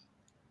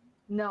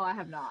 No, I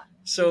have not.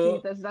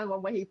 So is that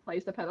one where he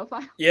plays the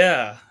pedophile?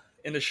 yeah,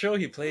 in the show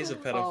he plays a Oh.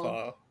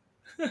 pedophile.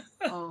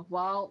 Oh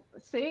well,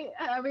 see,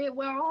 I mean,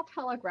 we're all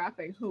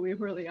telegraphing who we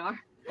really are,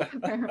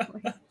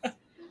 apparently.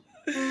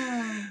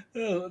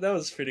 Oh, that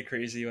was pretty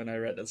crazy when I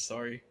read that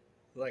story.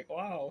 Like,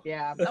 wow.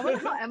 Yeah, I wonder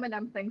how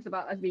Eminem thinks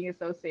about us being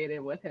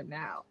associated with him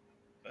now.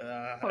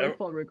 Probably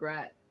full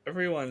regret.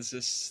 Everyone's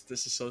just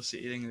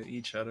disassociating with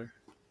each other.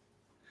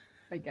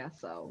 I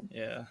guess so.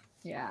 Yeah.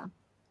 Yeah.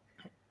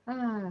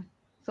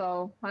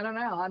 So I don't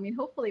know. I mean,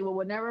 hopefully we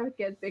will never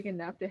get big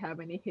enough to have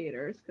any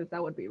haters, because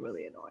that would be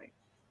really annoying.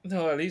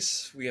 No, at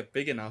least we are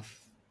big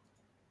enough.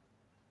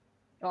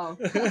 Oh.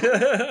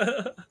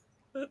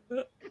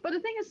 But the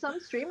thing is,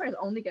 some streamers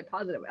only get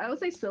positive. I would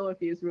say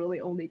Silverfuse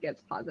really only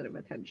gets positive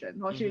attention.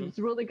 Well, she's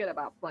really good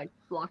about like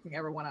blocking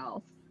everyone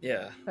else.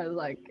 Yeah. Because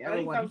like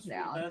everyone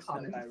now in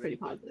comments is pretty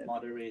positive.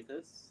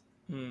 Moderators.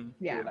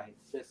 Yeah. Who, like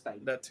just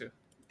like that too.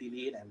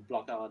 Delete and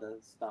block out other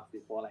stuff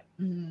before like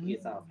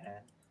it's out of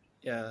hand.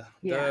 Yeah.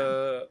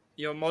 Yeah.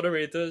 Your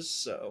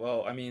moderators.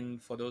 Well, I mean,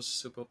 for those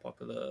super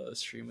popular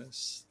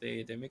streamers,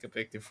 they make a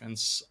big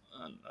difference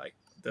on like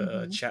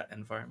the chat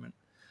environment.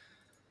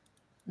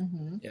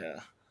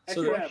 Yeah.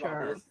 Actually, so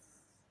about this,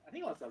 I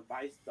think it was a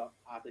Vice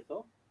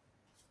article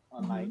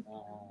on like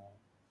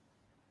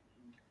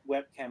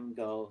webcam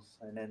girls,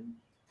 and then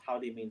how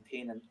they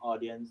maintain an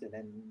audience, and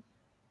then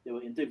they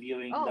were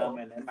interviewing them,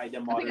 and then like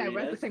the moderators. I think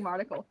I read the same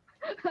article.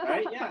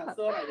 Right? Yeah.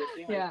 So like the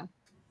thing, like, yeah.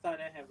 some of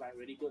them have like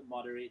really good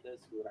moderators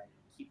who like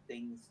keep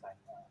things like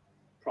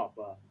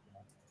proper. You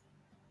know?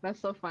 That's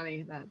so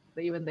funny that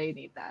even they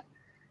need that.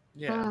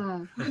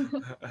 Yeah.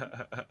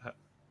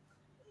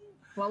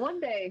 Well, one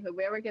day, if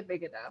we ever get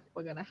big enough,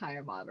 we're gonna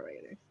hire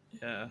moderators.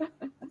 Yeah.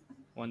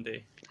 One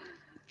day.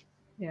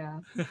 Yeah.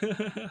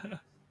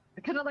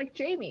 Kind of like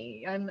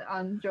Jamie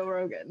on Joe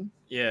Rogan.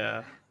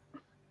 Yeah.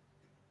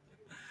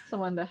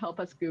 Someone to help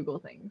us Google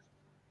things.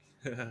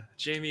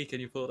 Jamie,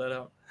 can you pull that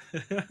out?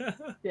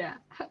 Yeah.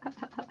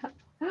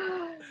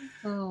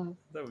 Oh,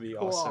 that would be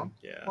cool. awesome.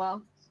 Yeah.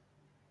 Well,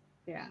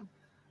 yeah.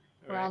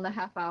 We're on the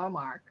half-hour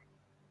mark.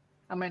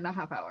 I mean, not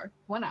half hour,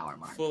 1 hour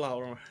mark. Full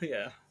hour.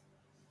 Yeah.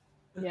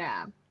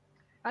 Yeah.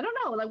 I don't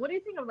know. Like, what do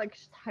you think of like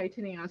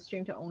tightening our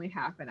stream to only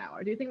half an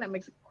hour? Do you think that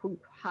makes it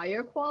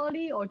higher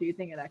quality, or do you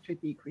think it actually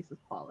decreases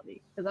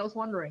quality? Because I was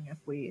wondering if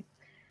we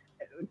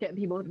get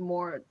people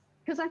more.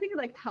 Because I think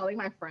like telling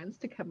my friends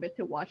to commit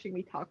to watching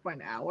me talk for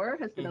an hour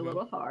has been a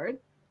little hard.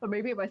 But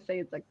maybe if I say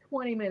it's like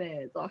 20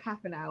 minutes or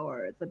half an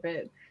hour, it's a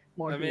bit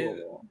more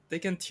doable. They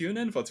can tune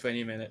in for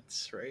 20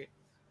 minutes, right?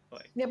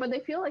 Like, yeah, but they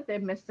feel like they're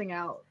missing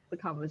out the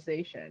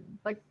conversation,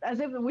 like as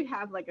if we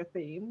have like a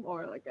theme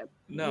or like a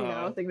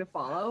thing to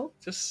follow.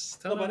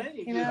 Just tell them. But then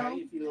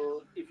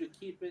if you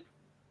keep it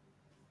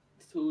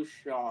too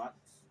short,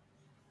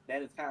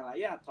 then it's kind of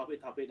like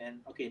topic,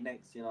 and okay,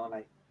 next,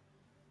 like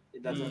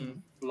it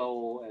doesn't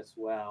flow as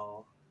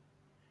well.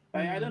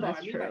 Like, I don't know.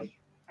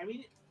 I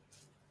mean,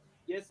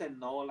 yes and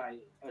no.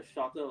 Like a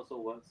shorter also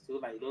works too.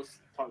 Like those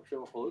talk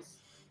show hosts.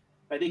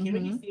 Like they can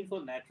make it seem so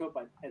natural,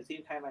 but at the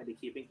same time, like they're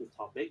keeping to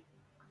topic.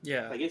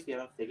 Yeah. I guess we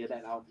haven't figured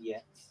that out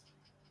yet.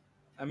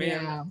 I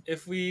mean,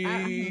 if we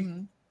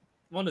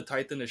want to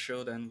tighten the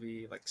show, then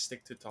we like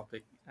stick to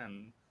topic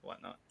and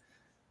whatnot.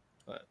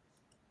 But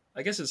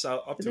I guess it's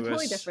up to us. It's a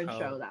totally different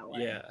show that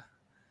way. Yeah.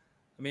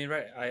 I mean,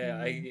 right?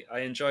 I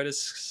enjoy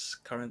this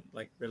current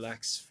like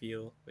relaxed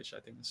feel, which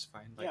I think is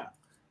fine. Like,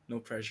 no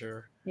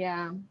pressure.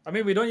 Yeah. I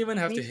mean, we don't even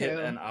have to hit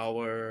an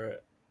hour.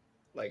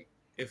 Like,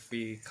 if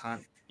we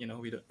can't.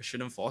 We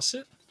shouldn't force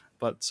it,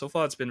 but so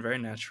far it's been very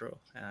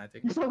natural, and I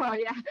think. So far,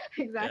 yeah,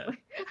 exactly.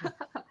 Yeah.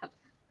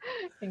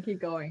 And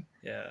keep going.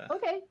 Yeah.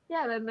 Okay,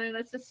 yeah, then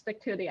let's just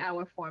stick to the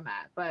hour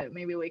format, but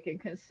maybe we can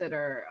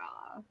consider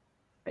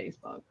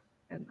Facebook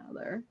and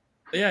other.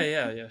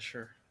 Yeah,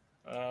 sure.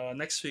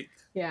 Next week.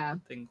 Yeah.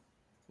 I think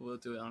we'll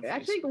do it on.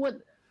 Actually, Facebook.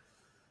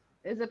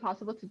 Is it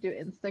possible to do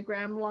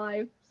Instagram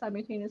live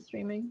simultaneous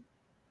streaming?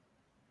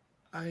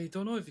 I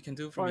don't know if you can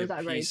do from your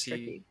PC. Very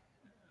tricky?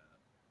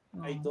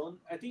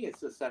 I think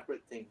it's a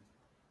separate thing.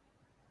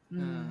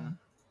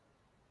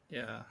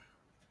 Yeah.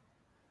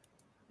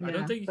 I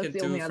don't think you can do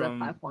from the only other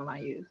platform I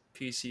use.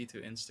 PC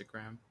to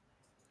Instagram.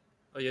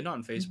 Oh, you're not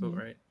on Facebook,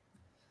 right?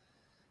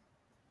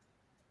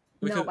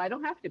 But I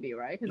don't have to be,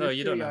 right? No,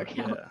 you don't have.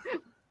 Yeah.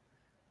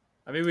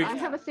 I mean, I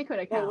have a secret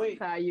account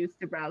that I use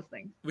to browse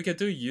things. We can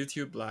do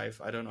YouTube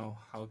live. I don't know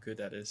how good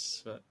that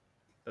is, but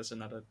That's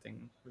another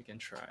thing we can I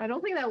try.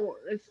 don't think that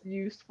is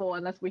useful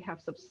unless we have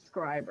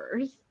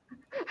subscribers.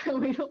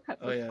 We don't have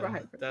Oh yeah,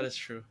 subscribers. that is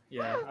true.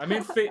 Yeah, I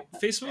mean,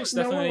 Facebook's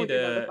No one definitely will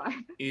get the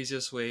notified.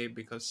 easiest way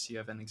because you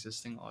have an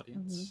existing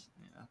audience.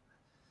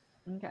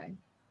 Okay.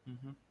 Yeah.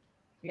 Hmm.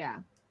 Yeah.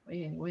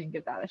 We can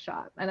give that a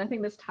shot. And I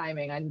think this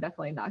timing, I'm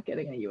definitely not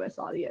getting a US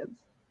audience.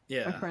 My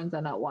Yeah. friends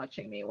are not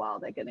watching me while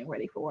they're getting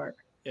ready for work.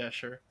 Yeah.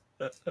 Sure.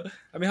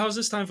 I mean, how's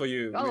this time for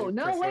you? Oh We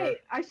no! prefer... Wait,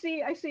 I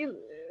see.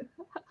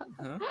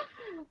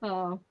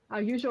 Huh?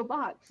 Our usual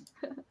bots.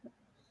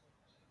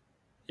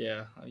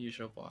 Yeah, our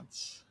usual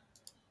bots.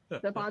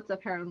 The bots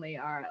apparently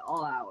are at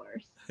all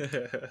hours.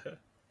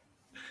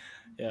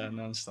 Yeah,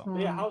 non-stop.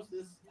 But yeah, how's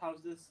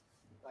this?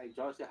 Like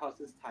George said, how's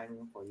this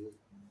timing for you?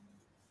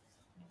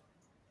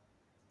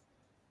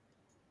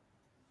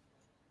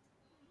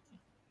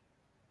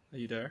 Are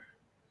you there?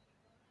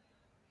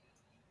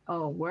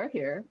 Oh, we're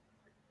here.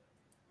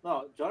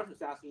 No, George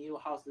was asking you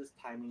how's this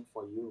timing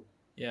for you.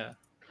 Yeah.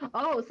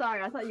 Oh,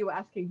 sorry. I thought you were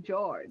asking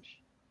George.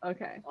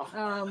 Okay.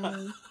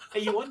 Hey,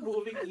 you weren't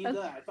moving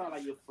either. I thought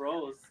like you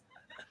froze.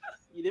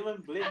 You didn't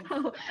even blink.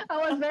 I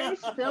was very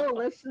still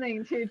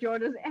listening to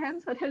George's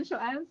potential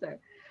answer.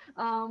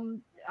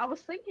 I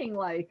was thinking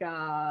like,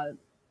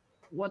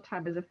 what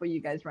time is it for you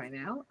guys right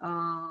now?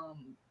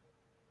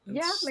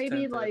 Yeah, It's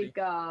maybe 10:30.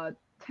 like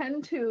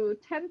 10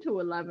 to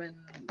 11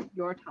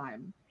 your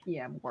time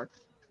PM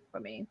works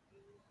for me,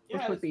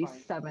 which Yeah, would be fine.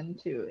 7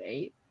 to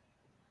 8.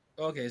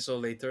 Okay, so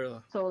later.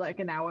 lah. So like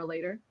an hour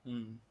later.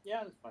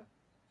 Yeah, that's fine.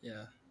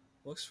 Yeah,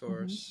 works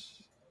for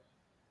us.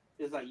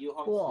 It's like Yu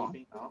Hong Cool.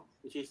 sleeping now.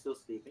 Is she still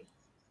sleeping?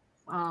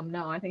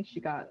 No, I think she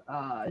got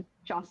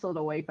jostled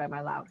awake by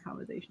my loud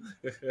conversation.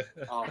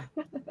 Oh.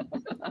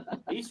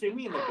 Are you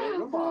streaming in the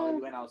bedroom or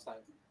you went outside?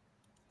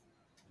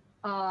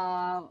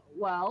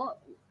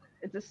 Well,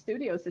 it's a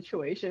studio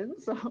situation,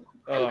 so.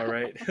 Oh, all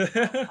right.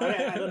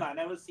 I don't know. I've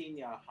never seen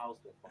your house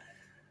before.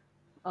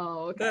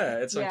 Oh, okay. Yeah,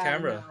 it's on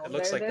camera. No, It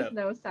looks like there's that.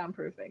 no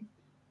soundproofing.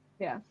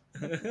 Yeah.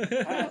 I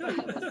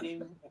thought you're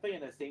in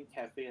the same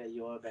cafe that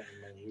you were back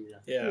in Malaysia.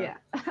 Yeah.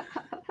 Yeah.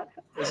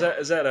 Is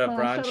that a Shut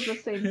branch? up, the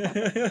same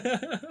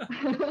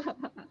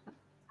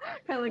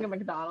kind of like a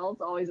McDonald's.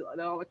 They're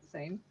always the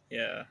same.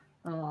 Yeah.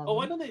 Oh,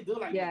 why don't they do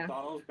like yeah.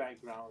 McDonald's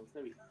backgrounds?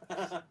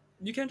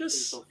 You can It's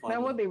just so funny.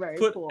 That would be very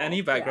put cool.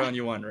 any background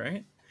you want,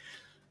 right?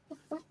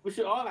 We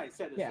should all like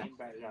set the Yeah. same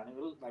background. It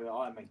would look like we're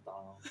all at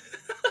McDonald's.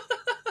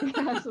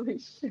 Yes, we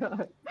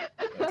should.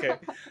 Okay,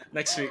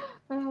 next week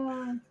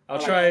Uh, I'll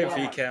like try that.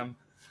 VCam.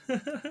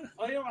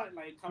 Oh, you know what?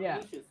 Like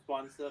companies should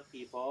sponsor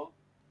people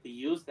to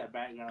use their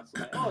backgrounds.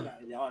 So like, oh,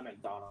 like, they're all at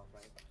McDonald's,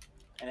 right?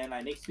 And then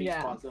like next week's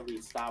Yeah. sponsor will be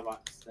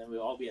Starbucks. Then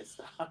we'll all be at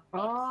Starbucks.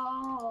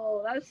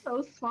 oh, that's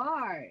so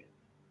smart.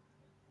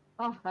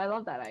 Oh, I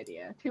love that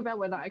idea. Too bad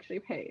we're not actually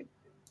paid.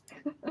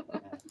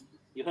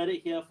 You heard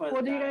it here first.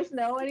 Well, do you guys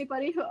know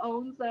anybody who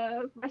owns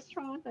a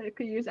restaurant that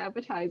could use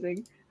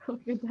advertising? Who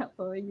could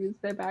definitely use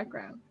their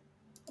background?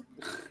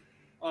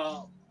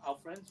 Our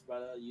friend's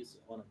brother used to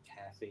own a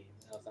cafe.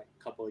 That was like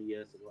a couple of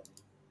years ago.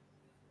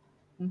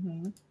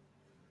 Mm-hmm.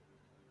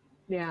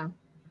 Yeah.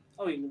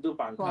 Oh, you can do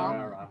Bangkara Wow.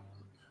 ramen.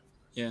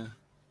 Yeah.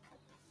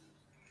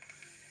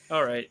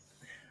 All right.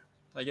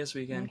 I guess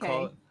we can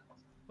call it.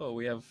 Oh,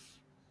 we have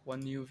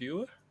one new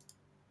viewer?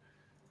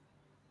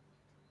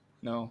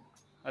 No.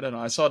 I don't know.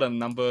 I saw the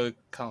number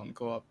count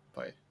go up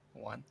by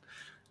 1.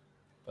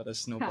 But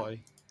there's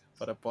nobody.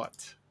 But a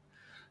bot.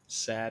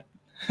 Sad.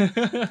 How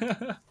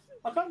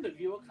come the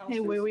viewer count Hey,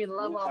 we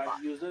love our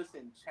bots. users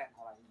in chat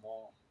are like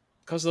more?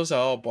 Because those are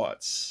all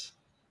bots.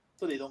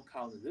 So they don't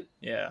count, is it?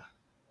 Yeah.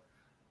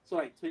 So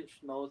like Twitch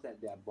knows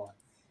that they're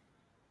bots.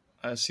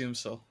 I assume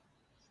so.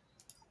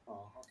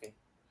 Oh, okay.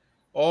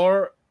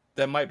 Or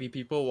there might be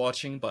people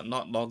watching but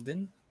not logged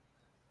in.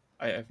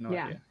 I have no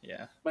Yeah. idea.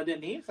 Yeah. But their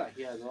names are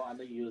here though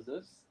under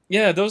users.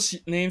 Yeah, those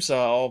names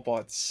are all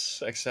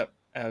bots except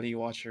Ali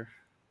Watcher.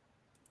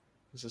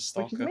 Who's a Which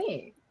stalker. is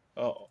me.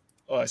 Oh,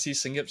 I see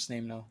Singip's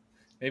name now.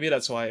 Maybe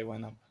that's why it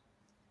went up.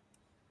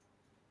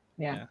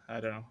 Yeah. I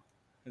don't know.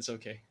 It's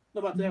okay.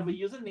 No, but to have a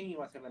username, you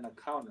must have an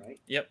account, right?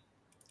 Yep.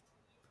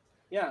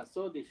 Yeah,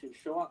 so they should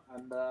show up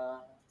under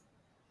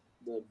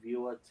the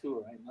viewer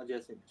too, right? Not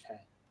just in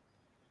chat.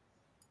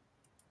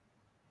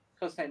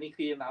 Because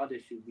technically now there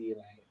should be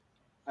like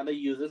under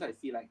users I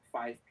see like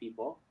 5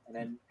 people, and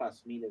then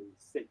plus me there will be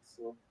 6.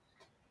 So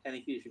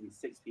technically it should be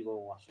 6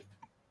 people watching.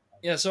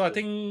 Yeah, so I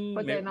think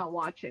But they're not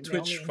watching. they're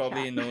only Twitch in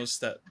probably chat. knows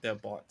that they're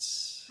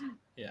bots.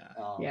 Yeah.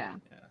 Yeah.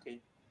 Yeah.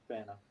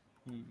 Fair enough.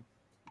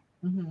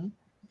 Mm-hmm.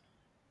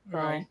 So,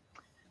 Alright.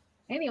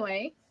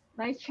 anyway,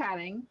 nice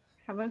chatting.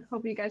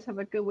 Hope you guys have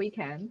a good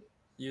weekend.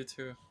 You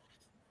too.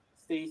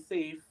 Stay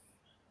safe.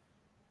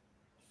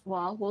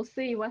 Well, we'll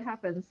see what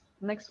happens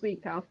next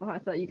week. I'll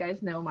let you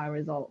guys know my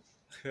results.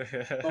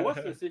 But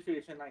what's the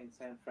situation like in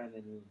San Fran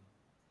and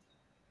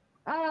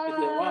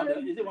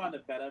Is it one of the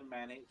better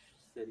managed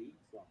cities?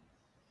 So,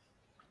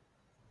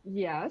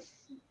 Yes.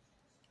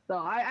 So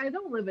I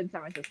don't live in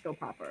San Francisco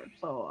proper,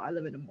 so I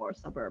live in a more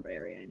suburb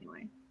area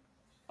anyway.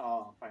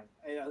 Oh, fine.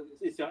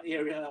 Is your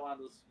area one of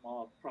those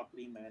small,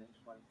 properly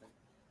managed ones?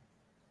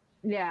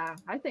 Yeah,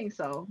 I think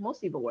so.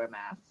 Most people wear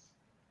masks,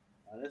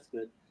 Oh, that's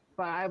good.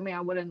 but I mean, I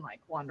wouldn't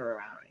like wander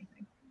around or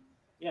anything.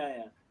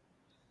 Yeah.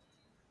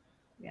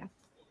 Yeah.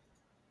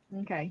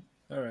 Okay.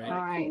 All right.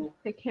 All right. Cool.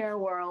 Take care,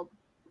 world.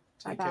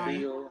 Take Bye-bye. See care.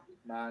 you.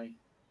 Bye.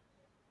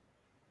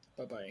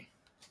 Bye bye.